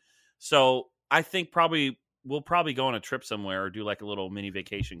language. So I think we'll probably go on a trip somewhere or do, like, a little mini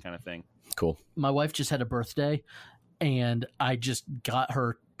vacation kind of thing. Cool. My wife just had a birthday, and I just got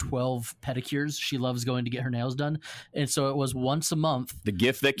her 12 pedicures. She loves going to get her nails done. And so it was once a month. The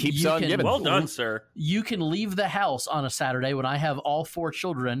gift that keeps on giving. Well done, sir. You can leave the house on a Saturday when I have all 4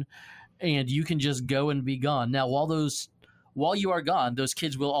 children, and you can just go and be gone. Now, while you are gone, those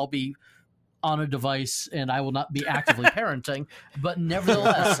kids will all be on a device, and I will not be actively parenting, but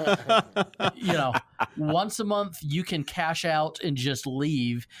nevertheless, you know, once a month you can cash out and just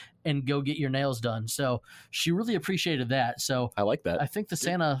leave and go get your nails done. So she really appreciated that. So I like that. I think the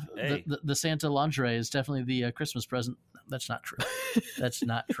Santa, the Santa lingerie is definitely the Christmas present. That's not true. That's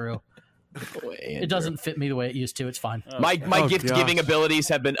not true. It doesn't fit me the way it used to. It's fine. My gift giving abilities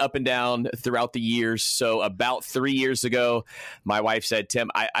have been up and down throughout the years. So about 3 years ago, my wife said, Tim,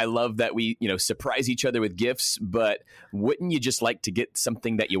 I love that we, surprise each other with gifts, but wouldn't you just like to get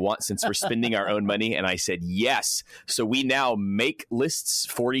something that you want since we're spending our own money? And I said, yes. So we now make lists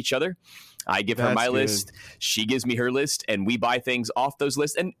for each other. I give her my list. She gives me her list, and we buy things off those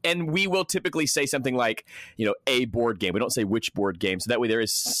lists. And we will typically say something like, a board game. We don't say which board game. So that way there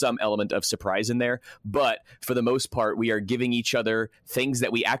is some element of surprise in there. But for the most part, we are giving each other things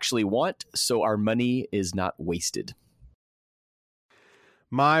that we actually want, so our money is not wasted.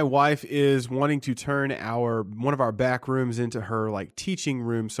 My wife is wanting to turn one of our back rooms into her like teaching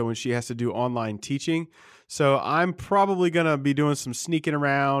room. So when she has to do online teaching, so I'm probably going to be doing some sneaking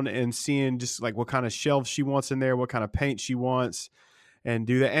around and seeing just like what kind of shelves she wants in there, what kind of paint she wants, and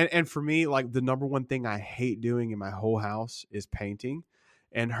do that. And for me, like the number one thing I hate doing in my whole house is painting.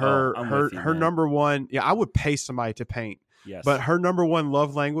 And her number one, I would pay somebody to paint. Yes. But her number one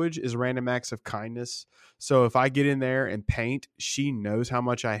love language is random acts of kindness. So if I get in there and paint, she knows how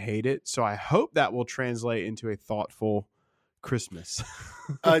much I hate it. So I hope that will translate into a thoughtful Christmas.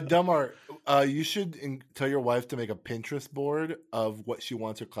 Delmar, you should tell your wife to make a Pinterest board of what she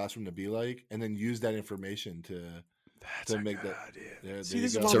wants her classroom to be like, and then use that information to make that idea. Yeah, See,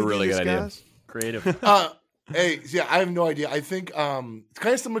 this is It's a really good idea. Creative. Hey, yeah, I have no idea. I think it's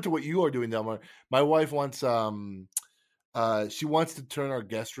kind of similar to what you are doing, Delmar. My wife wants she wants to turn our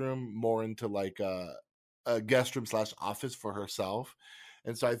guest room more into like a guest room / office for herself.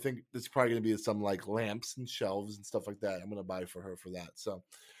 And so I think it's probably going to be some like lamps and shelves and stuff like that I'm going to buy for her for that. So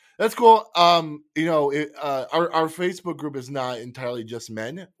that's cool. Our Facebook group is not entirely just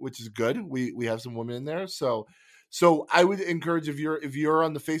men, which is good. We have some women in there. So I would encourage if you're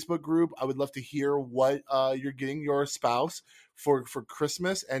on the Facebook group, I would love to hear what you're getting your spouse for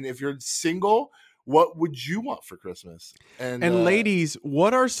Christmas. And if you're single, what would you want for Christmas? And ladies,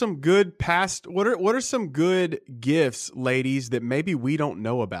 what are some good what are some good gifts, ladies, that maybe we don't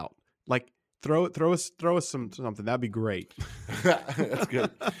know about? Like throw us something. That'd be great. That's good.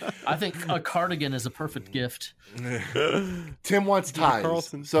 I think a cardigan is a perfect gift. Tim wants ties.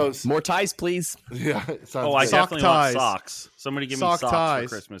 Carlson. So More ties, please. yeah. It sounds Oh, I good. definitely ties. want socks. Somebody give me Sock socks ties. for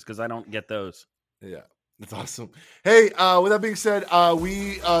Christmas because I don't get those. Yeah, that's awesome. Hey, with that being said,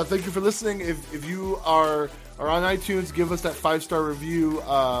 we thank you for listening. If you are on iTunes, give us that 5-star review.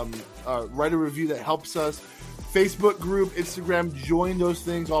 Write a review that helps us. Facebook group, Instagram, join those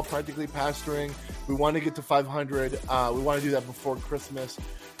things. All Practically Pastoring. We want to get to 500. We want to do that before Christmas.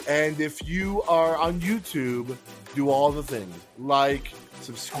 And if you are on YouTube, do all the things like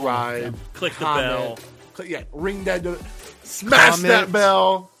subscribe, Click the comment, bell. ring that, smash Comment. that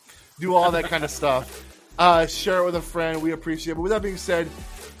bell, do all that kind of stuff. Share it with a friend. We appreciate it. But with that being said,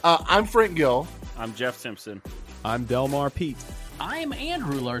 I'm Frank Gill. I'm Jeff Simpson. I'm Delmar Pete. I'm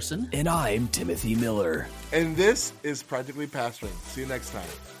Andrew Larson. And I'm Timothy Miller. And this is Practically Pastoring. See you next time.